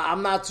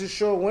 I'm not too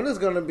sure when it's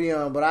gonna be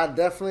on, but I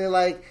definitely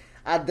like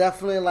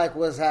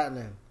what's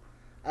happening.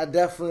 I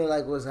definitely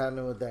like what's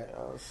happening with that.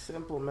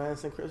 Simple, man.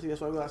 Synchronicity.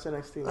 That's why we got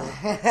NXT.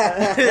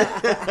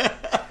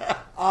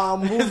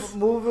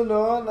 Moving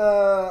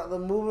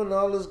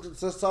on.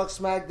 Let's talk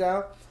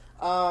SmackDown.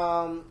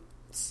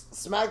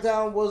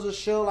 SmackDown was a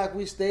show, like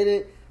we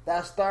stated,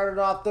 that started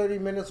off 30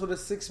 minutes with a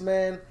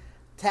 6-man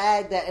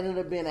tag that ended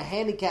up being a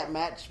handicap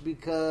match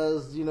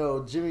because, you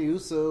know, Jimmy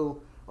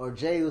Uso or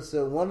Jay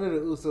Uso, one of the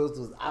Usos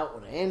was out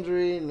with an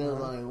injury, and there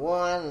was only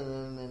one,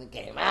 and then it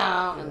came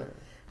out,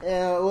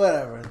 and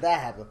whatever. That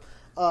happened.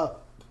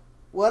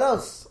 What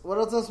else? What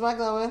else on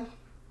SmackDown,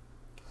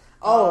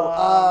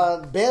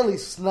 man? Bayley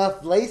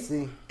snuffed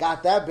Lacey.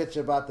 Got that bitch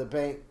about the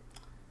paint.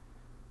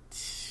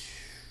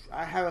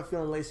 I have a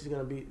feeling Lacey's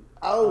going to beat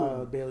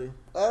Bayley.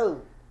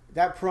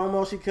 That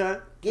promo she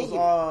cut, it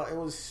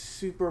was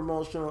super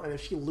emotional. And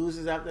if she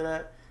loses after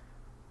that,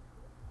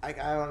 I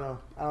don't know.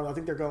 I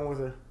think they're going with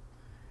her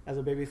as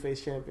a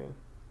babyface champion.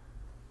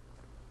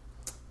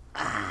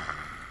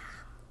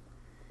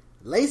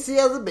 Lacey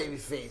as a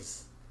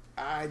babyface.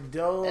 I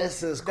don't.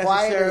 It's as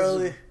quiet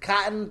as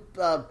cotton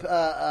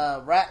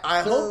rat.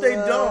 I hope they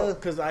don't,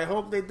 because I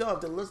hope they don't.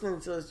 If they're listening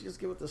to us, just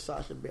give it the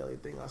Sasha Bailey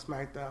thing on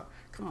SmackDown.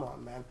 Come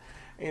on, man.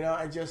 And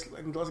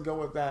let's go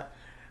with that.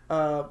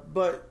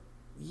 But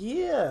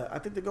yeah, I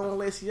think they're going with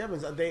Lacey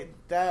Evans.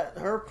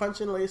 Her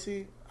punching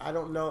Lacey, I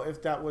don't know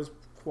if that was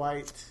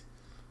quite.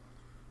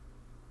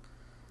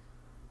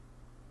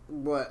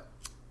 What?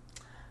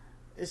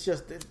 It's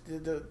just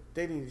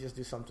they need to just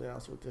do something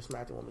else with this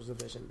SmackDown Women's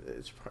Division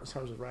in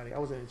terms of writing. I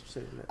wasn't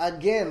interested in it.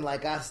 Again,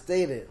 like I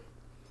stated,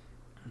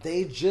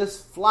 they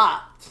just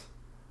flopped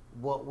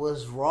what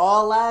was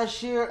Raw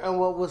last year and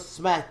what was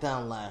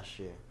SmackDown last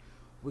year.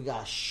 We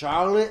got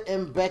Charlotte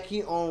and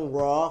Becky on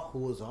Raw, who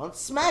was on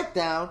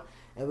SmackDown,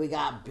 and we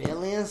got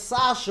Bayley and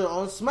Sasha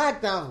on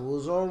SmackDown, who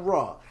was on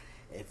Raw.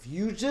 If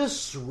you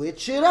just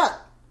switch it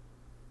up,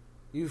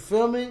 you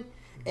feel me?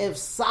 If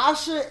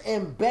Sasha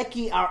and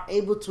Becky are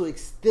able to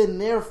extend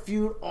their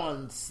feud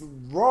on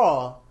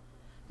Raw,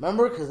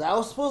 remember, because that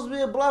was supposed to be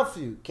a blood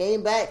feud,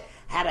 came back,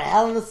 had a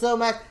Hell in a Cell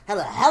match, had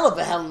a hell of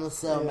a Hell in a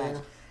Cell match,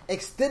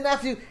 extend that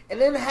feud, and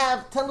then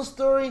tell the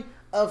story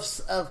of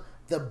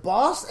the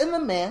boss and the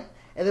man,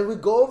 and then we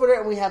go over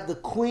there and we have the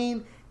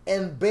Queen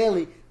and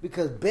Bayley,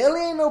 because Bayley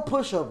ain't no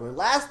pushover.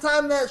 Last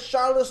time that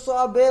Charlotte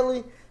saw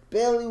Bayley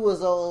was,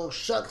 oh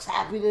shucks,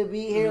 happy to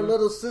be here,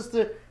 little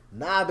sister.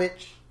 Nah,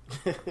 bitch.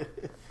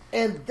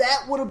 And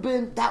that would have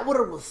hey,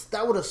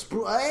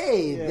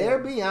 there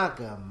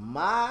Bianca.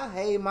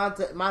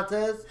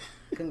 Montez,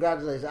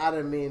 congratulations. I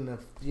didn't mean to,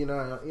 you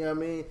know what I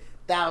mean?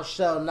 Thou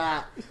shalt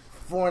not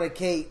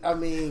fornicate,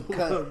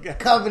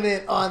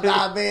 covenant on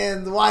thy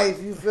man's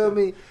wife, you feel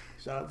me?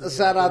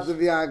 Shout out to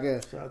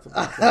Bianca. Shout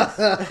out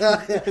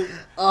to Bianca.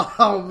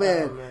 Oh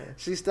man.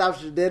 She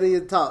stops your dead in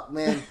your talk,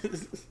 man.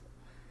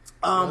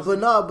 But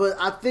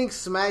I think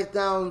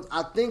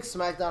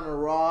SmackDown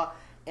and Raw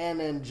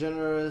and in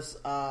general,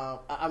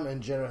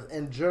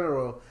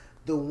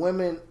 the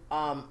women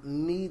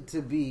need to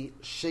be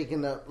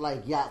shaken up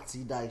like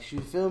Yahtzee dice.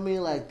 You feel me?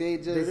 Like they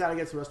gotta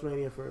get to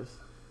WrestleMania first.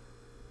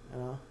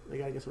 They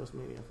gotta get to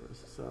WrestleMania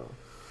first. So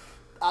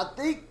I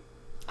think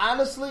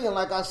honestly, and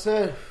like I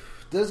said,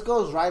 this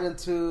goes right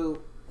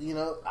into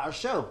our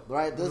show,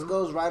 right? This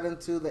goes right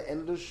into the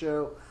end of the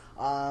show.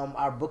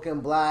 Our book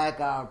in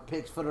black, our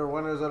picks for the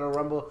winners of the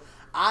Rumble.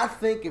 I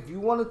think if you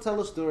want to tell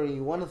a story,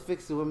 you want to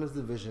fix the women's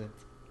division.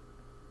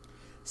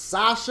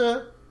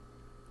 Sasha,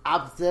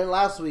 I said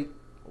last week,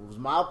 was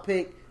my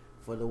pick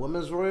for the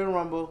women's Royal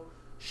Rumble.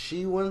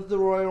 She wins the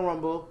Royal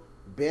Rumble.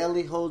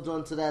 Bayley holds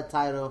on to that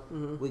title.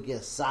 We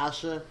get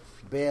Sasha,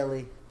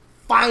 Bayley,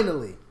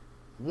 finally,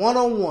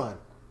 1-on-1,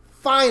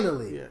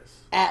 finally,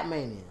 at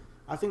Mania.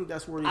 I think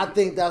that's where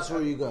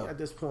you go at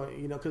this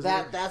point. Because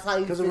that's how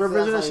you. Because in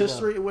revisionist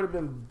history, it would have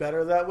been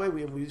better that way.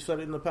 We said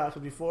it in the past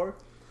before,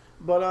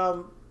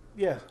 but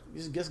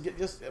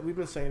just we've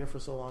been saying it for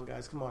so long,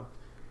 guys. Come on,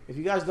 if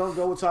you guys don't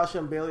go with Sasha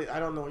and Bayley, I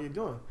don't know what you're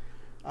doing.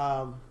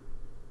 I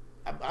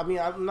mean,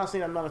 I'm not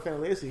saying I'm not a fan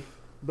of Lacey,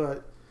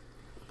 but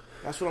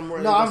that's what I'm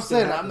worried about. No, I'm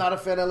saying I'm not a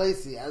fan of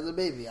Lacey as a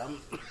baby. As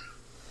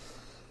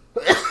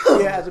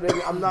a baby,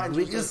 I'm not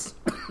interested.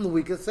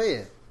 We can say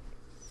it.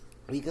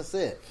 We can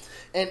say it.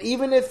 And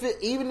even if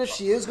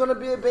she is going to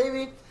be a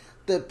baby,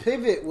 the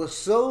pivot was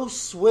so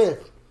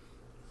swift,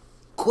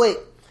 quick,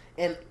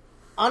 and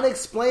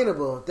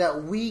unexplainable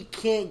that we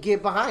can't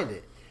get behind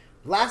it.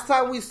 Last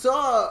time we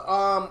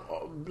saw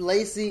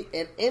Lacey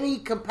in any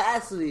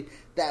capacity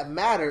that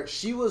mattered,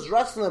 she was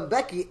wrestling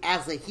Becky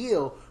as a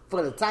heel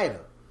for the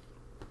title.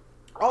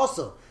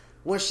 Also,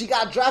 when she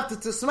got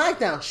drafted to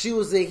SmackDown, she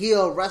was a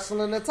heel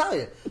wrestling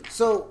Natalya.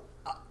 So,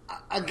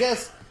 I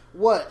guess,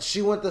 what?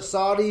 She went to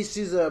Saudi,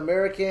 she's an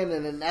American,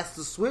 and then that's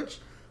the switch?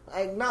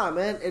 Like, nah,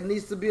 man. It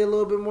needs to be a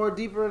little bit more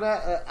deeper than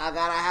that. I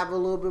gotta have a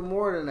little bit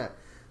more than that.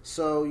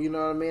 So, you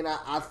know what I mean?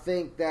 I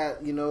think that,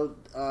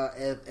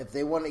 if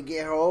they want to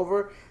get her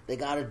over, they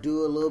got to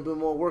do a little bit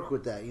more work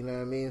with that. You know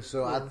what I mean?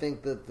 So, I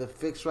think that the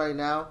fix right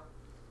now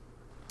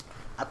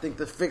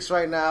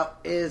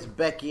is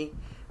Becky.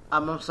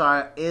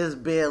 Is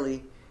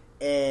Bayley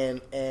and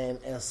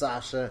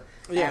Sasha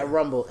at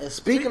Rumble. And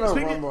speaking of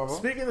Book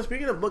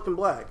in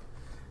Black,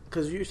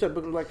 because you said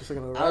Book in Black a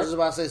second ago, right? I was just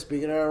about to say,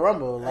 speaking of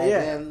Rumble,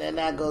 and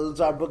that goes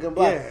into our Book in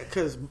Black. Yeah,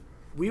 because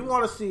we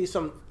want to see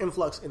some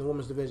influx in the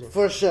women's division.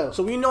 For sure.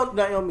 So we know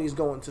Naomi is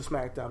going to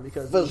SmackDown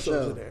because the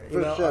shows are there.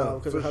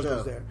 Because her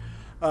husband's there.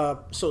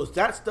 So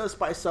that does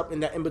spice up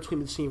in that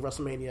in-between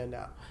WrestleMania and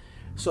now.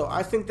 So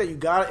I think that you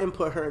got to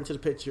input her into the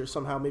picture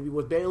somehow, maybe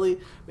with Bayley,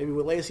 maybe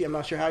with Lacey. I'm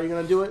not sure how you're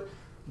going to do it,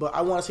 but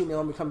I want to see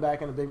Naomi come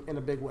back in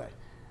a big way.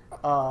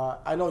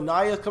 I know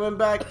Naya's coming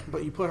back,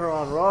 but you put her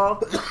on Raw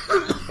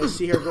and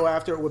see her go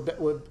after it with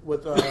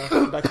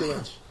Becky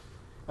Lynch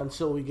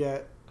until we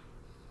get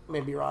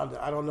maybe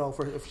Ronda. I don't know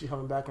if she's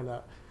coming back or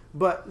not,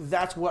 but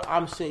that's what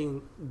I'm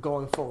seeing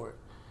going forward.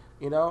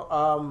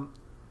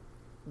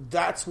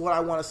 That's what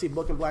I want to see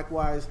Book in Black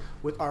wise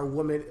with our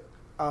women.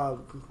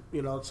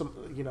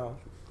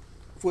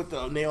 With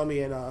Naomi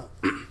and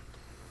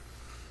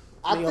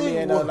Naomi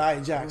and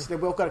Nia Jax. They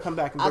both got to come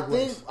back in big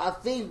ways. I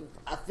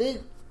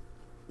think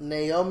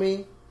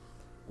Naomi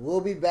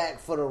will be back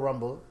for the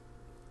Rumble.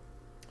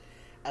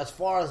 As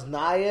far as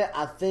Nia,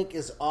 I think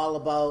it's all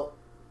about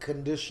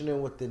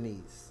conditioning with the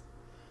knees.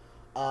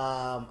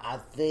 I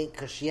think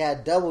because she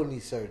had double knee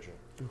surgery.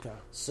 Okay.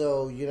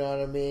 So, you know what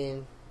I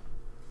mean?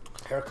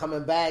 Her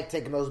coming back,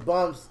 taking those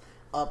bumps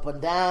up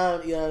and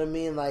down, you know what I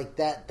mean? Like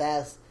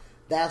that's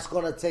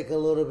going to take a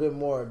little bit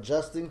more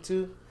adjusting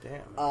to.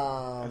 Damn.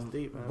 That's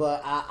deep, man.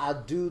 But I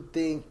do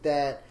think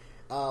that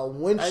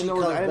when she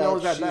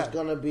comes back, she's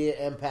going to be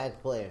an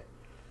impact player.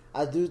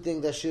 I do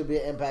think that she'll be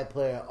an impact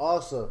player.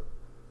 Also,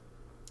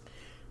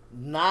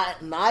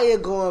 Nia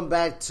going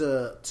back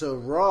to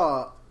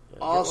Raw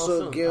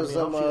also gives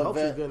them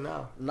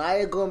a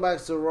Nia going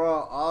back to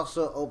Raw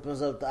also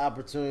opens up the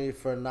opportunity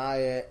for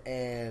Nia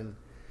and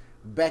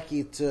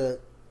Becky to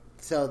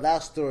tell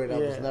that story that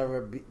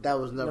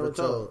was never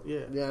told. Yeah.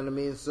 You know what I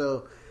mean?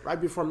 So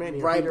right before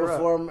Mania, right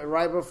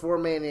before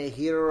Mania,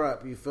 heat her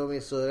up. You feel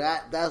me? So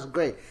that's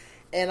great.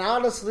 And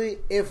honestly,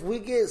 if we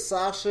get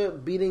Sasha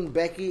beating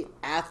Becky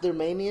after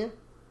Mania,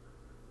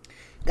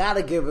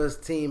 gotta give us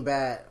Team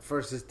Bad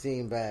versus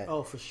Team Bad.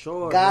 Oh, for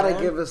sure. Gotta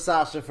give us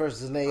Sasha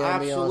versus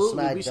Naomi on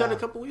SmackDown. We said a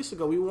couple weeks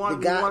ago we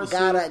want to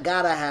see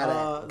gotta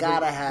have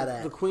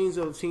that. The queens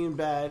of Team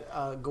Bad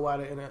go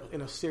at it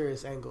in a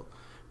serious angle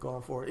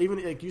going forward.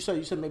 Even like you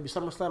said maybe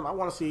SummerSlam. I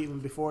want to see even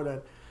before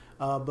that.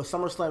 But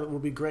SummerSlam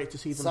would be great to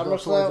see them go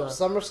towards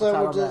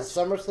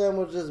SummerSlam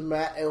will just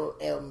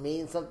it'll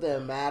mean something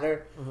and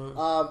matter.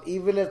 Mm-hmm.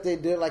 Even if they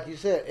do it, like you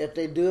said, if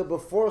they do it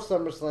before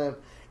SummerSlam,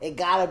 it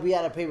gotta be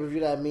at a pay-per-view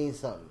that means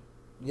something.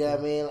 You know what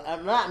I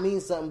mean? Not mean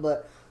something,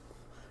 but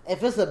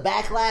if it's a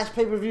Backlash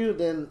pay-per-view,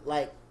 then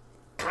like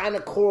kind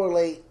of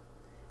correlate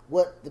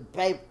what the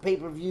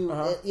pay-per-view.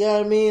 Uh-huh. You know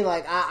what I mean?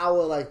 Like I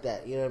would like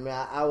that. You know what I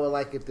mean? I would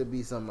like it to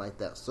be something like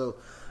that. So,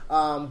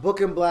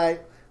 Booking Black,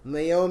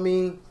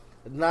 Naomi,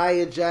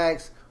 Nia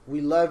Jax,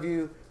 we love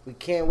you. We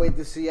can't wait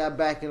to see y'all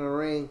back in the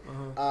ring.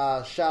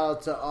 Uh-huh. Shout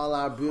out to all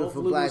our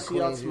beautiful black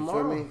queens. You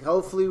feel me?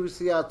 Hopefully we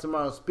see y'all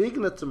tomorrow.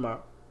 Speaking of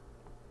tomorrow,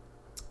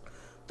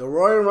 the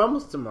Royal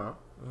Rumble's tomorrow.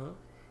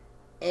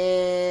 Uh-huh.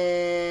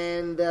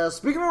 And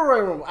speaking of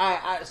Royal Rumble,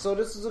 so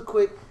this is a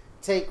quick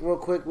take, real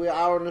quick. We're an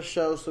hour on the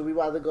show, so we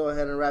about to go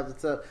ahead and wrap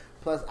this up.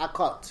 Plus, I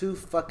caught 2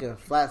 fucking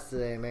flats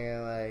today,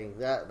 man.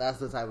 Like that's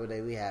the type of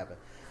day we having.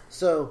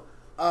 So,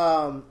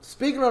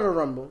 speaking of the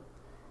Rumble,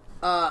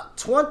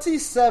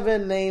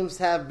 27 names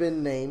have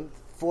been named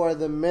for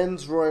the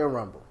Men's Royal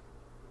Rumble.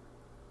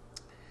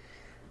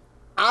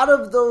 Out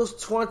of those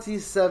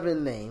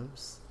 27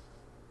 names,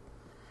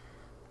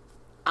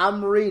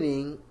 I'm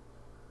reading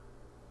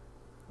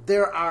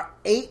there are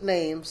 8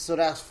 names, so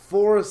that's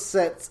 4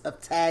 sets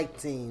of tag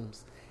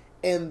teams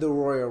in the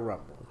Royal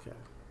Rumble. Okay.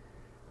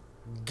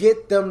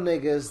 Get them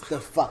niggas the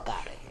fuck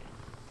out of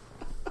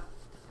here.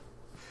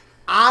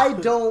 I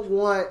don't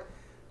want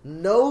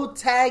no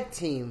tag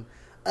team,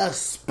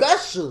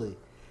 especially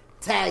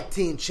tag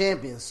team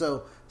champions.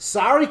 So,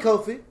 sorry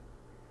Kofi.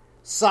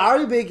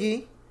 Sorry Big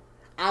E.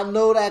 I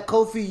know that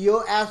Kofi,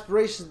 your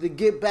aspirations to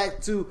get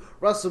back to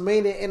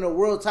WrestleMania in a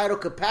world title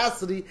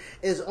capacity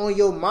is on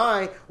your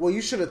mind. Well,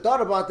 you should have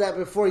thought about that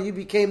before you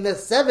became the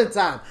 7th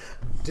time.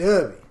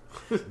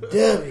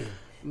 W.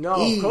 No,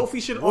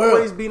 Kofi should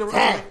always be in the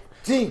Royal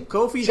Team.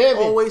 Kofi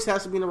champion. Always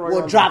has to be in the Royal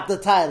Rumble. Well, drop the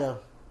title.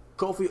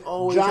 Kofi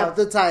always drop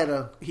the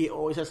title. He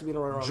always has to be in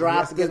the Royal Rumble. He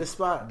has to get in the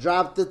spot.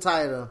 Drop the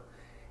title.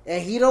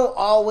 And he don't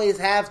always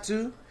have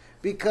to.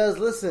 Because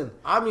listen,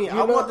 I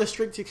want the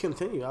streak to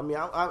continue. I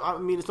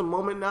mean, it's a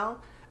moment now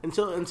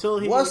until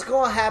he. What's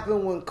going to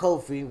happen when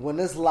Kofi, when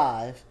it's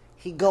live,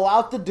 he go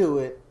out to do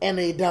it and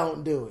they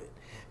don't do it?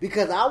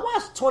 Because I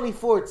watched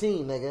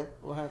 2014, nigga.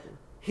 What happened?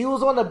 He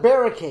was on the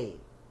barricade,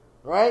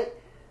 right?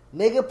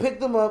 Nigga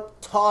picked him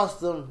up,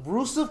 tossed him.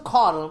 Rusev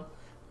caught him,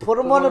 put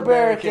him on the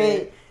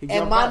barricade,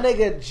 and my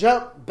nigga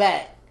jumped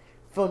back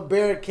from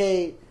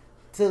barricade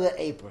to the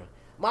apron.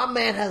 My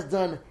man has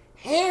done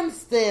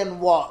handstand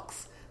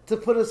walks to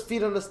put his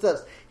feet on the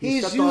steps.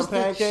 He's used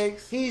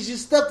pancakes.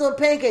 He's stepped on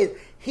pancakes.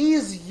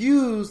 He's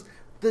used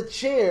the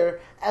chair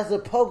as a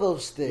pogo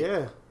stick.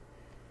 Yeah.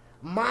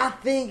 My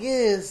thing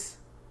is,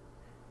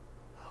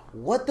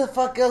 what the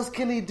fuck else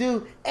can he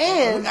do?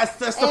 And that's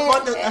the fun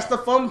part. That's the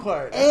fun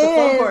part,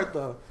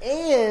 though.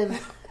 And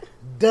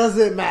does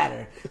it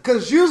matter?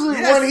 Because usually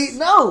when he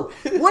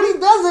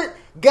does it,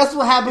 guess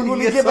what happens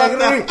when he get back in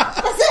the ring?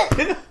 That's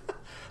it.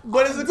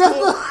 But it's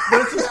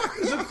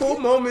a cool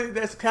moment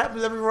that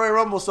happens every Royal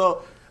Rumble.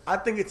 So I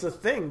think it's a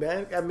thing,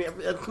 man. I mean,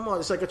 come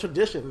on, it's like a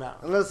tradition now.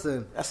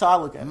 Listen, that's how I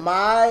look at it.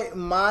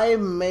 My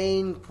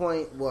main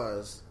point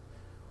was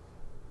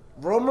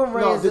Roman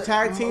Reigns. No, the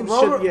tag team.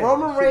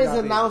 Roman Reigns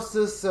announced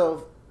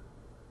himself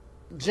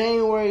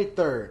January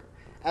 3rd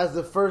as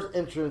the first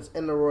entrance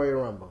in the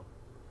Royal Rumble.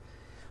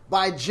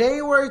 By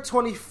January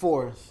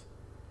 24th,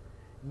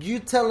 you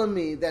telling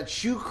me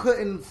that you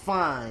couldn't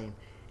find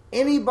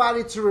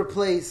anybody to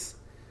replace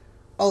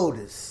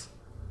Otis,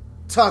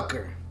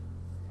 Tucker,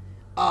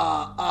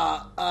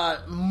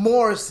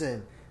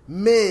 Morrison,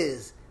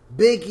 Miz,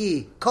 Big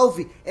E,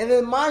 Kofi. And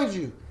then mind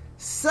you,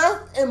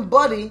 Seth and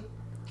Buddy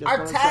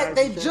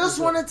just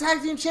won a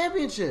tag team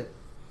championship.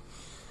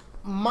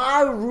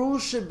 My rule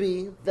should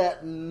be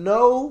that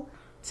no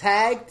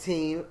tag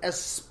team,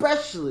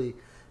 especially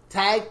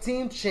tag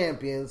team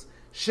champions,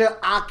 should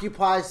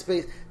occupy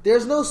space.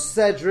 There's no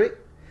Cedric.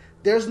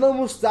 There's no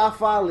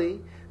Mustafa Ali.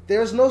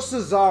 There's no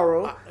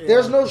Cesaro.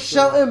 There's no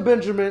Shelton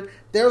Benjamin.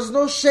 There's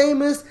no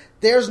Sheamus.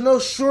 There's no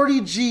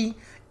Shorty G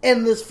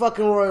in this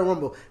fucking Royal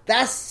Rumble.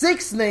 That's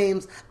 6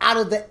 names out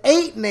of the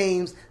 8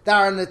 names that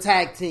are in the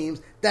tag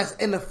teams that's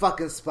in the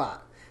fucking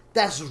spot.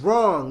 That's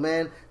wrong,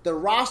 man. The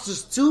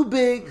roster's too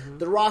big. Mm-hmm.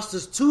 The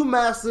roster's too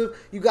massive.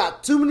 You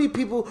got too many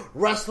people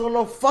wrestling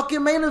on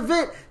fucking main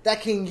event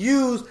that can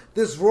use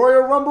this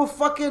Royal Rumble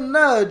fucking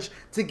nudge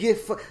to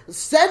get...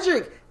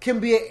 Cedric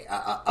can be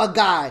a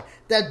guy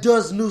that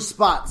does new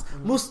spots.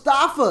 Mm-hmm.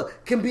 Mustafa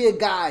can be a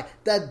guy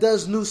that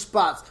does new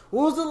spots.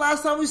 When was the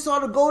last time we saw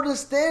the Golden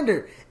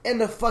Standard in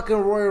the fucking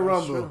Royal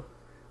Rumble? True.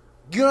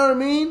 You know what I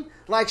mean?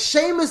 Like,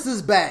 Sheamus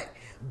is back.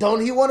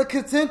 Don't he want to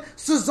contend?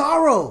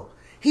 Cesaro.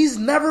 He's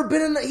never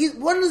been in...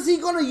 when is he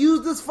going to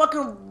use this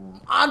fucking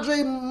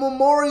Andre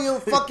Memorial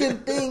fucking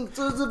thing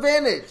to his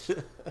advantage?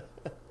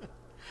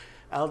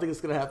 I don't think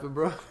it's going to happen,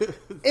 bro.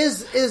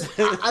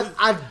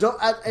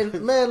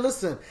 Man,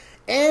 listen.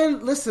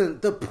 And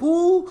listen, the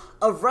pool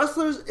of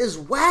wrestlers is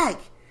whack.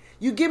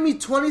 You give me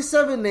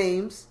 27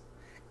 names,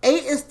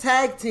 8 is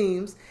tag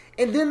teams,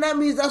 and then that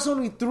means that's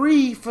only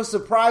 3 for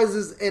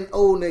surprises and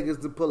old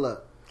niggas to pull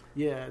up.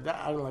 Yeah,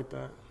 I don't like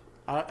that.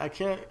 I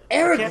can't.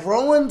 Eric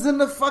Rowan's in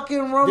the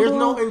fucking Rumble. There's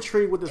no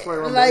intrigue with this Royal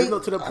Rumble. There's no,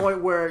 to the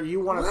point where you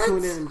want to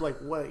tune in and be like,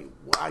 wait,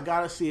 I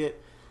gotta see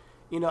it.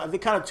 You know, they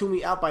kind of tune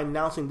me out by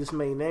announcing this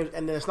many names,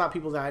 and then it's not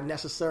people that I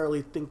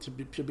necessarily think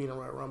should be in a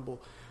Royal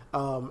Rumble.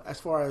 As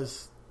far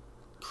as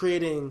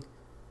creating,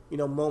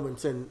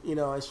 moments, and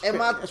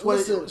it's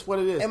what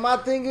it is. And my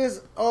thing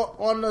is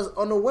on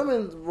the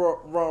women's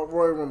Royal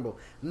Rumble,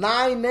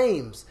 9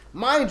 names,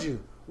 mind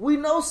you. We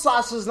know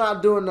Sasha's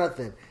not doing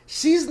nothing.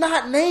 She's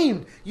not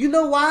named. You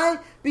know why?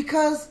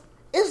 Because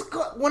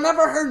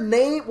whenever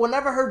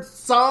her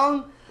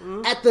song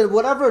at the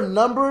whatever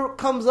number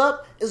comes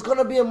up, it's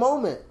gonna be a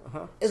moment.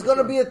 Uh-huh. It's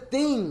gonna be a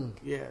thing.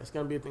 Yeah, it's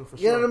gonna be a thing for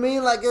sure. You know what I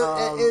mean? Like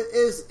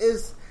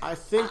it's. I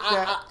think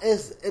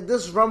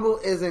this Rumble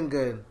isn't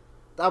good.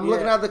 I'm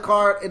looking at the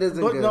card. It isn't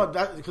good. No,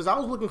 because I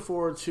was looking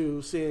forward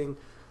to seeing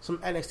some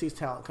NXT's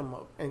talent come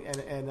up and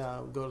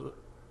go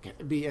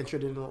to be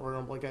entered in the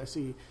Rumble. Like I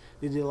see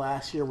they did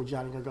last year with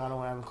Johnny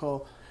Gargano and Adam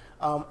Cole.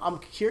 I'm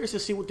curious to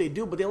see what they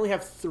do, but they only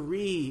have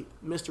 3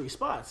 mystery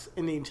spots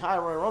in the entire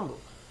Royal Rumble.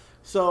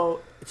 So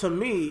to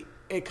me,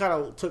 it kind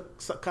of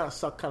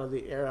sucked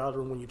the air out of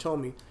it when you told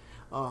me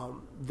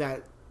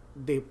that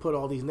they put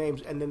all these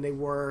names, and then they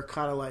were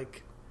kind of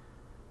like,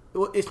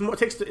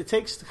 it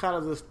takes kind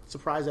of the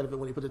surprise out of it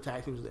when you put the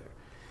tag teams there,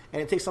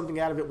 and it takes something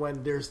out of it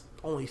when there's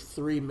only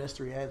 3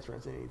 mystery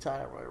entrants in the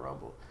entire Royal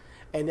Rumble,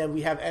 and then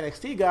we have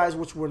NXT guys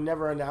which were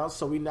never announced,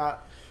 so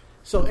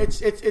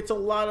it's a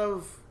lot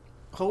of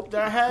hope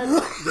that I had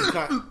just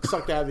got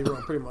sucked out of the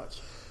room pretty much.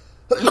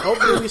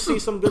 Hopefully we see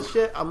some good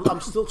shit.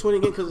 I'm still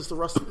tuning in because it's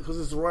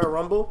the Royal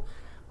Rumble,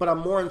 but I'm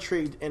more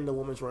intrigued in the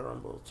Women's Royal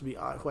Rumble, to be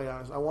quite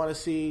honest. I want to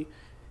see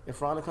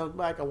if Ronda comes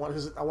back. I want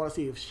to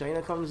see if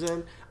Shayna comes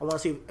in. I want to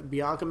see if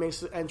Bianca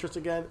makes an entrance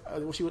again.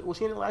 Was she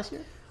in it last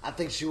year? I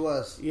think she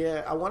was.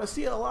 Yeah, I want to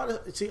see there's a lot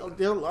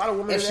of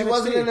women. If she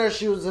wasn't in there,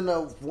 she was in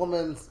the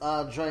women's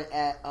joint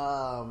at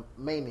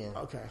Mania.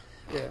 Okay,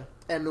 yeah,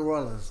 and New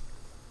Orleans,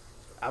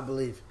 I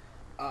believe.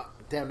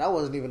 Damn, that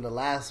wasn't even the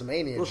last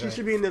Mania. Well, she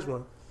should be in this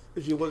one.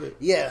 If she wasn't.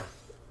 Yeah.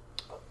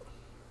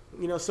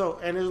 And there's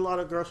a lot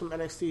of girls from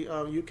NXT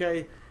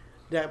UK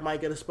that might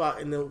get a spot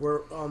in the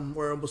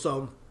Rumble.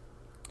 So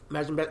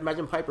imagine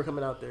Piper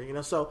coming out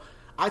there. So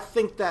I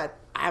think that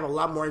I have a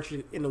lot more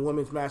interest in the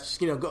women's match.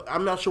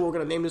 I'm not sure we're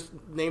going to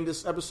name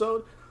this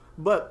episode,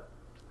 but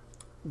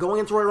going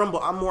into Royal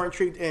Rumble, I'm more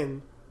intrigued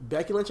in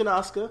Becky Lynch and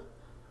Asuka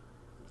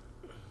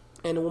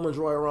and the Women's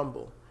Royal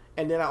Rumble.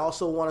 And then I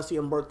also want to see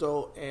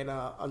Humberto and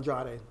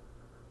Andrade.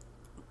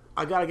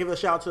 I gotta give a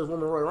shout out to the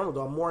Women's Royal Rumble,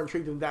 though. I'm more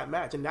intrigued in that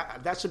match, and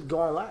that should go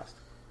on last.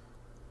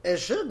 It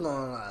should go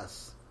on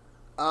last.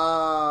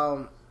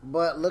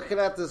 But looking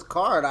at this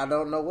card, I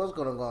don't know what's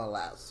gonna go on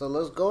last. So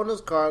let's go on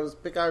this card. Let's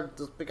pick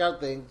our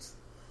things,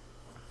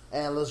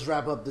 and let's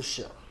wrap up the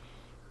show.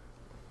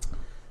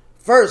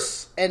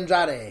 First,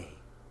 Andrade,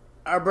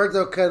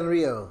 Alberto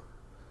Carrillo,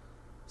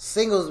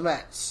 singles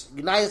match,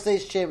 United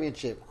States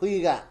Championship. Who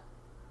you got?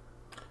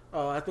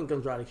 I think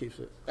Andrade keeps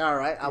it. All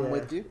right, I'm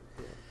with you.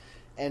 Yeah.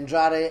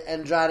 Andrade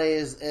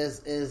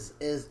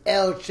is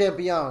El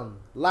Champion.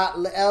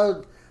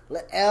 Whatever.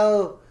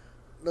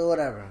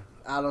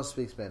 I don't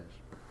speak Spanish.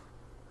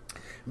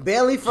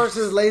 Bayley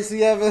versus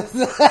Lacey Evans.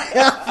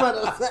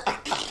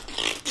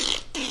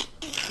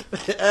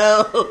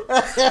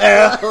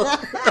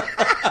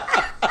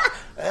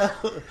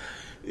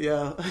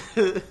 Yeah.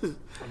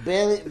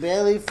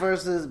 Bayley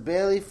versus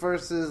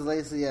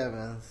Lacey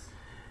Evans.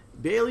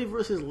 Bayley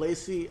versus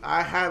Lacey.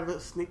 I have a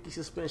sneaky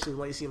suspicion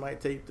Lacey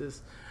might take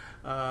this.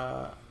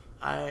 I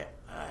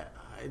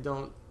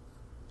don't.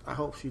 I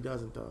hope she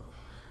doesn't though.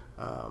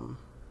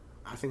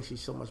 I think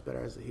she's so much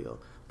better as a heel.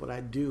 But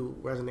I do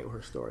resonate with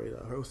her story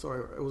though. Her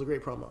story, it was a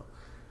great promo.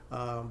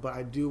 But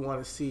I do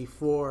want to see,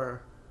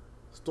 for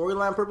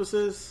storyline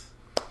purposes,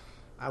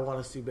 I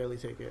want to see Bayley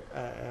take it,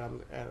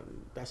 and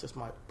that's just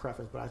my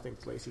preference. But I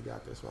think Lacey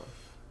got this one.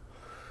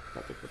 I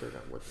think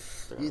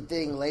You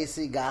think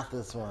Lacey got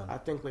this one? I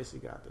think Lacey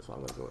got this one.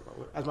 I'm going to go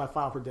with as my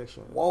final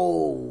prediction.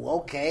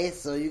 Whoa, okay.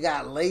 So you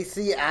got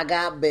Lacey, I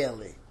got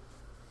Bayley.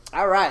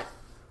 All right.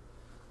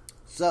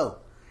 So,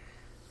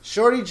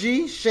 Shorty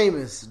G,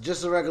 Sheamus,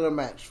 just a regular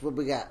match. What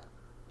we got?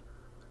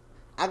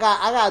 I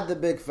got the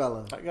big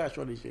fella. I got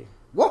Shorty G.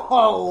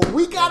 Whoa,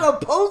 we got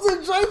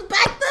opposing joints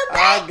back to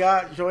back. I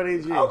got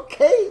Shorty G.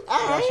 Okay,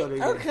 all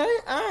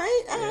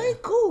right,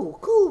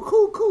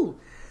 cool.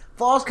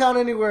 Falls Count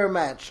Anywhere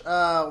match.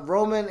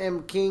 Roman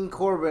and King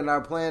Corbin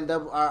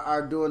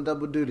are doing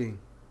double duty.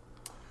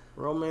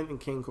 Roman and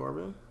King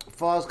Corbin.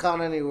 Falls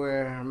Count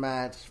Anywhere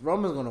match.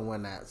 Roman's gonna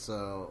win that,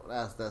 so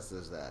that's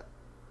just that.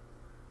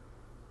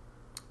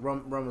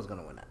 Roman's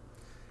gonna win that,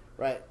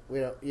 right?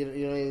 You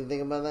don't even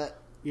think about that.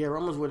 Yeah,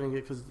 Roman's winning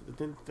it because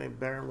didn't think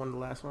Baron won the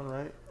last one,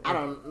 right? I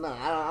don't know.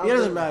 It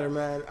doesn't matter,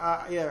 man.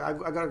 I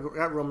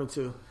got Roman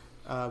too.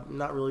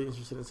 Not really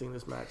interested in seeing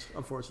this match,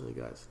 unfortunately,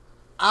 guys.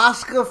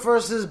 Asuka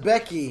versus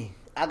Becky.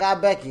 I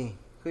got Becky.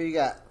 Who you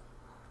got?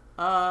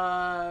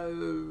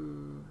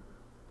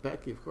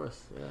 Becky, of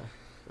course. Yeah,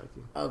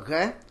 Becky.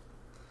 Okay.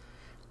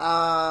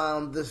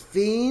 The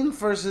Fiend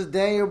versus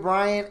Daniel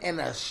Bryan in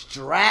a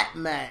strap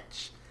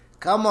match.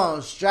 Come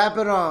on, strap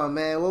it on,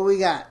 man. What we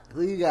got?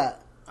 Who you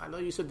got? I know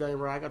you said Daniel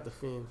Bryan. I got the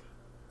Fiend.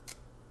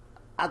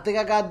 I think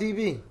I got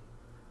DB.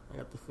 I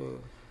got the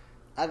Fiend.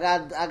 I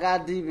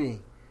got DB.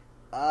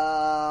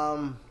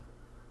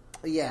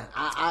 Yeah,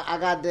 I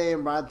got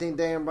Daniel Bryan. I think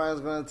Daniel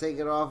Bryan's going to take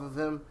it off of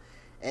him,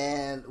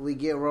 and we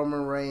get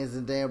Roman Reigns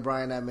and Daniel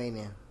Bryan at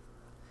Mania.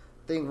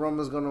 I think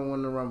Roman's going to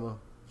win the Rumble.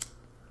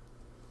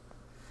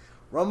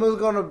 Roman's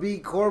going to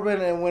beat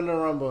Corbin and win the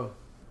Rumble.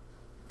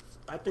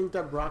 I think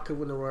that Brock could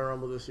win the Royal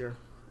Rumble this year.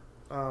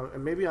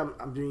 And maybe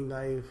I'm being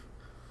naive,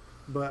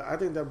 but I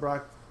think that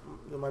Brock,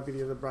 it might be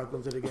the other Brock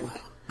wins it again.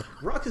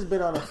 Brock has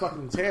been on a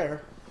fucking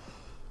tear.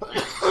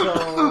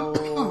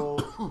 So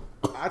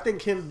I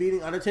think him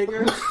beating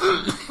Undertaker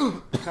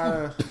kind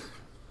of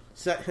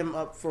set him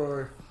up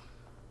for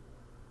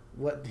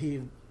what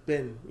he's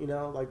been,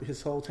 like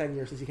his whole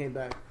tenure since he came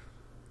back.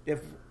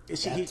 If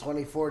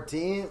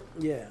 2014,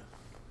 yeah,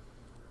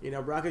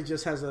 Brock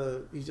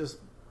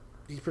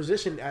he's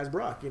positioned as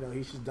Brock.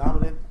 He's just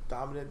dominant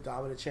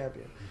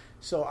champion.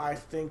 So I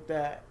think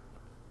that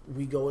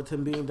we go with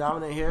him being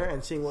dominant here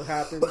and seeing what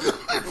happens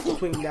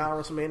between now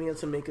and WrestleMania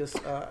to make us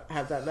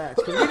have that match.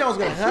 Because we know what's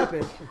going to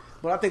happen,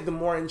 but I think the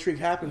more intrigue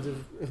happens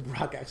if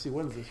Brock actually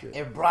wins this year.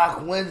 If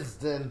Brock wins,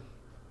 then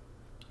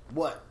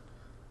what?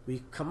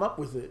 We come up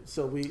with it,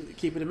 so we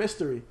keep it a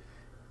mystery.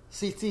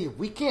 CT,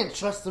 we can't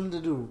trust him to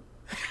do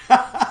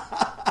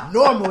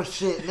normal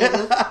shit,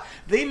 nigga.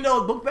 They know,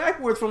 look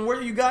backwards from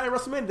where you got at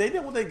WrestleMania. They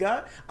know what they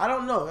got. I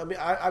don't know.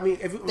 I mean,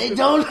 if they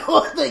don't know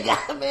what they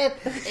got, man.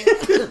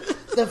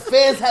 The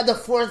fans had to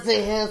force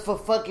their hands for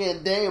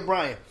fucking Daniel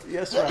Bryan.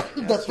 Yes, right.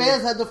 The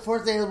fans had to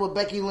force their hands with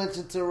Becky Lynch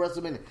into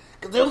WrestleMania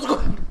because they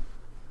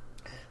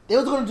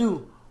was going to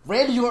do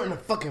Randy Orton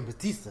and fucking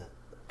Batista.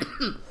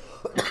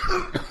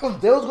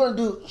 They was going to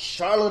do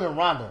Charlotte and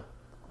Ronda.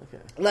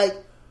 Okay. Like,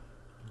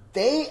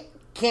 they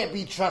can't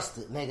be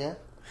trusted, nigga.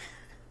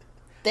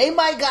 They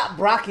might got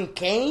Brock and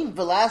Cain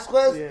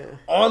Velasquez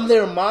on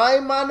their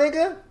mind, my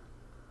nigga.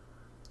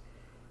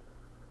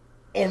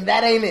 And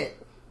that ain't it.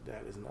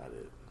 That is not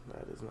it.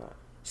 That is not.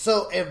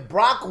 So if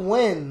Brock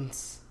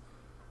wins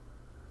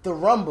the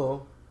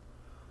Rumble,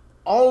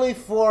 only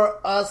for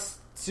us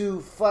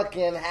to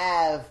fucking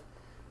have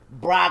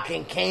Brock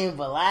and Cain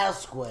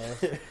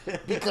Velasquez,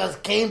 because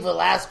Cain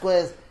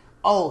Velasquez,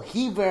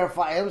 he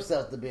verified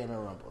himself to be in the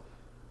Rumble.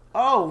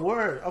 Oh,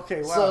 word.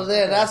 Okay, wow. So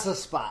that's a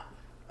spot.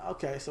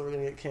 Okay, so we're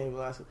going to get Cain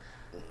Velasquez.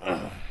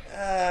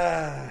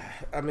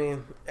 I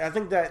mean, I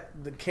think that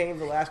the Cain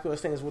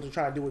Velasquez thing is what they're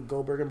trying to do with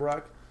Goldberg and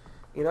Brock.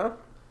 Kind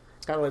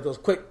of like those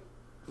quick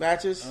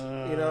matches,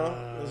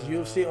 those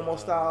UFC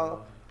almost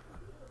style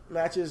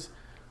matches.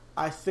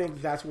 I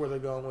think that's where they're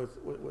going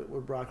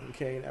with Brock and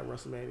Cain at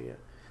WrestleMania.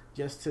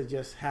 Just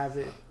to have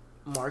it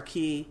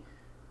marquee.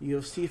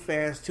 UFC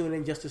fans tune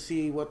in just to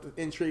see what the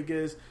intrigue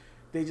is.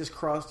 They just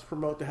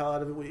cross-promote the hell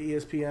out of it with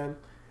ESPN.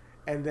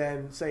 And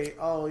then say,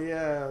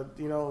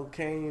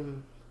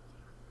 Cain,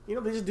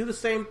 they just do the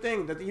same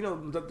thing that,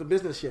 the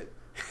business shit.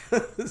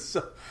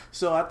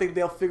 So I think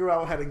they'll figure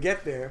out how to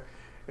get there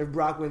if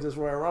Brock wins this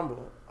Royal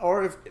Rumble.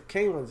 Or if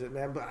Cain wins it,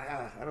 man. But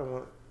I don't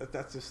want,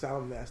 that just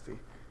sounds nasty.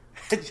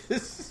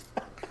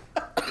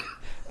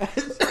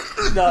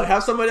 No,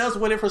 have somebody else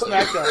win it for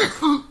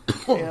Smackdown.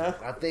 Yeah.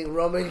 I think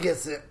Roman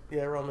gets it.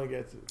 Yeah, Roman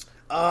gets it.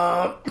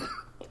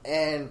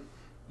 And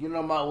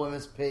my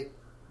women's pick,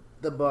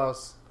 the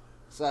boss,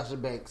 Sasha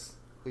Banks.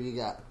 Who you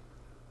got?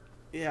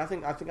 Yeah, I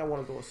think I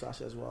want to go with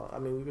Sasha as well. I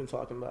mean, we've been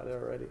talking about it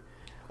already.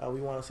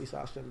 We want to see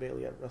Sasha and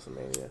Bayley at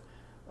WrestleMania,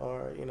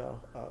 or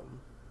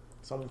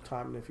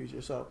sometime in the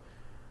future. So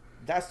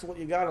that's what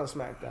you got on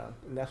SmackDown,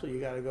 and that's what you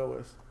got to go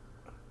with.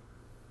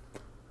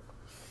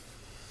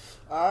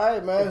 All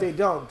right, man. If they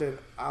don't, then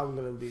I'm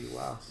gonna be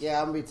wow. Yeah,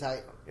 I'm gonna be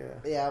tight.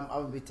 Yeah, I'm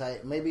gonna be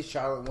tight. Maybe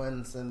Charlotte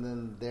wins, and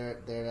then there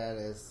that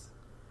is.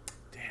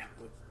 Damn,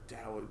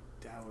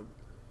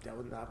 that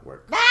would not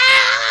work.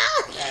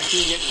 Ah!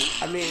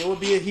 It would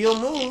be a heel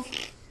move.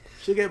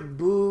 She'll get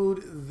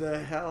booed the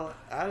hell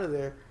out of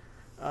there.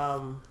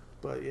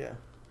 But yeah,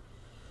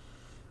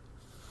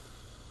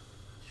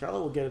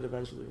 Charlotte will get it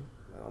eventually.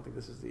 I don't think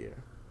this is the year.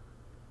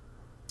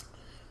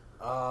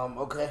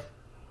 Okay.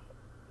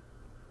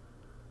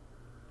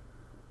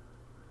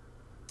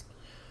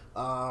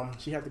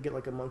 She had to get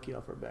like a monkey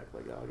off her back.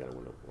 Like, oh, I gotta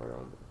win her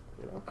own,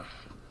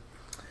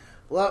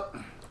 Well,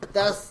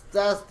 that's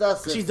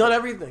it. She's done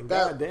everything.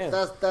 God damn.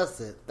 That's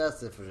it.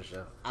 That's it for the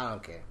show. I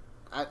don't care.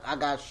 I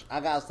got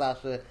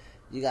Sasha.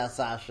 You got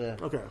Sasha.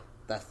 Okay.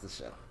 That's the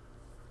show.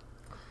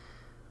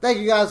 Thank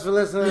you guys for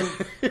listening.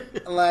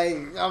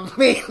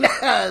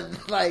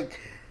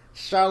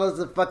 Charlotte's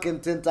a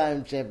fucking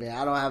 10-time champion.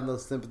 I don't have no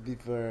sympathy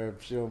for her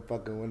if she don't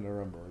fucking win the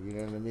Rumble. You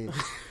know what I mean?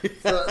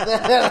 So,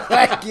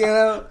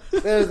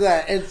 there's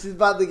that. And she's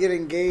about to get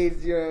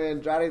engaged.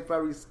 Andrade's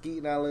probably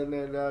skeeting all in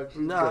there, dog.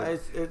 I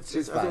think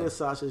it's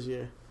Sasha's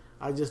year.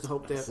 I just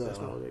hope that's not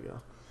where they go.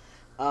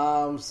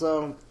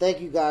 So, thank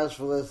you guys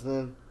for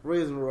listening.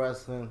 Reasonable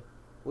Wrestling.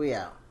 We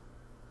out.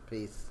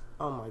 Peace.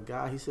 Oh my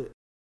God, he said